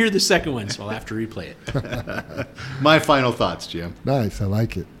I didn't hear the second one, so I'll have to replay it. My final thoughts, Jim. Nice. I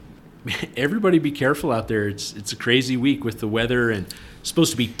like it. Everybody be careful out there. It's a crazy week with the weather, and it's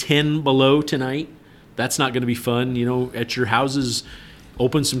supposed to be 10 below tonight. That's not going to be fun. At your houses,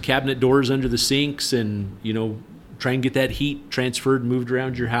 open some cabinet doors under the sinks and, try and get that heat transferred, moved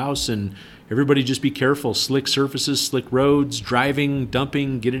around your house. And everybody just be careful. Slick surfaces, slick roads, driving,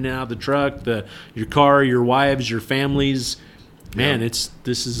 dumping, getting out of the truck, your car, your wives, your families. Man, this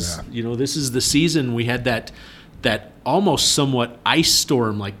is the season. We had that almost somewhat ice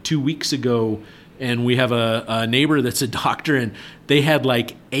storm like 2 weeks ago, and we have a neighbor that's a doctor, and they had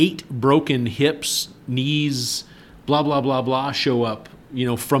like 8 broken hips, knees, blah blah blah blah show up,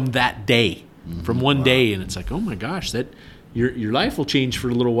 from that day, from one day, and it's like, oh my gosh, that your life will change for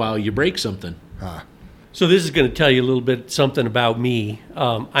a little while. You break something. So this is going to tell you a little bit something about me.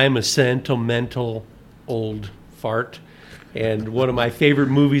 I'm a sentimental old fart, and one of my favorite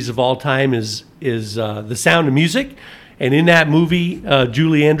movies of all time is The Sound of Music. And in that movie,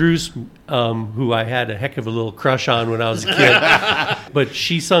 Julie Andrews, who I had a heck of a little crush on when I was a kid, but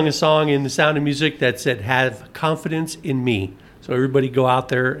she sung a song in The Sound of Music that said, "Have confidence in me." So everybody go out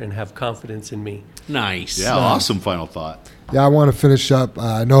there and have confidence in me. Nice. Yeah, awesome final thought. Yeah, I want to finish up.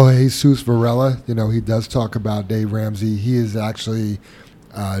 I know Jesus Varela, he does talk about Dave Ramsey. He is actually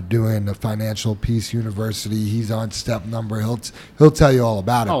doing the Financial Peace University. He's on step number. He'll tell you all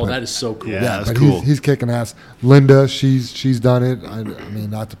about it. Oh, that is so cool. Yeah, that's but cool. He's kicking ass. Linda, she's done it. I mean,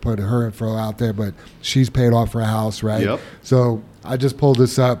 not to put her info out there, but she's paid off her house, right? Yep. So I just pulled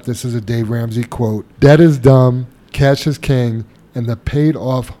this up. This is a Dave Ramsey quote. "Debt is dumb, cash is king, and the paid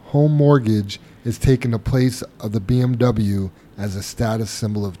off home mortgage is taking the place of the BMW as a status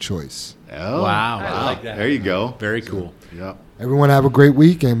symbol of choice." Oh, Wow. I like that. There you go. Very cool. Yep. Everyone have a great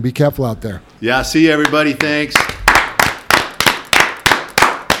week and be careful out there. Yeah, see you, everybody. Thanks.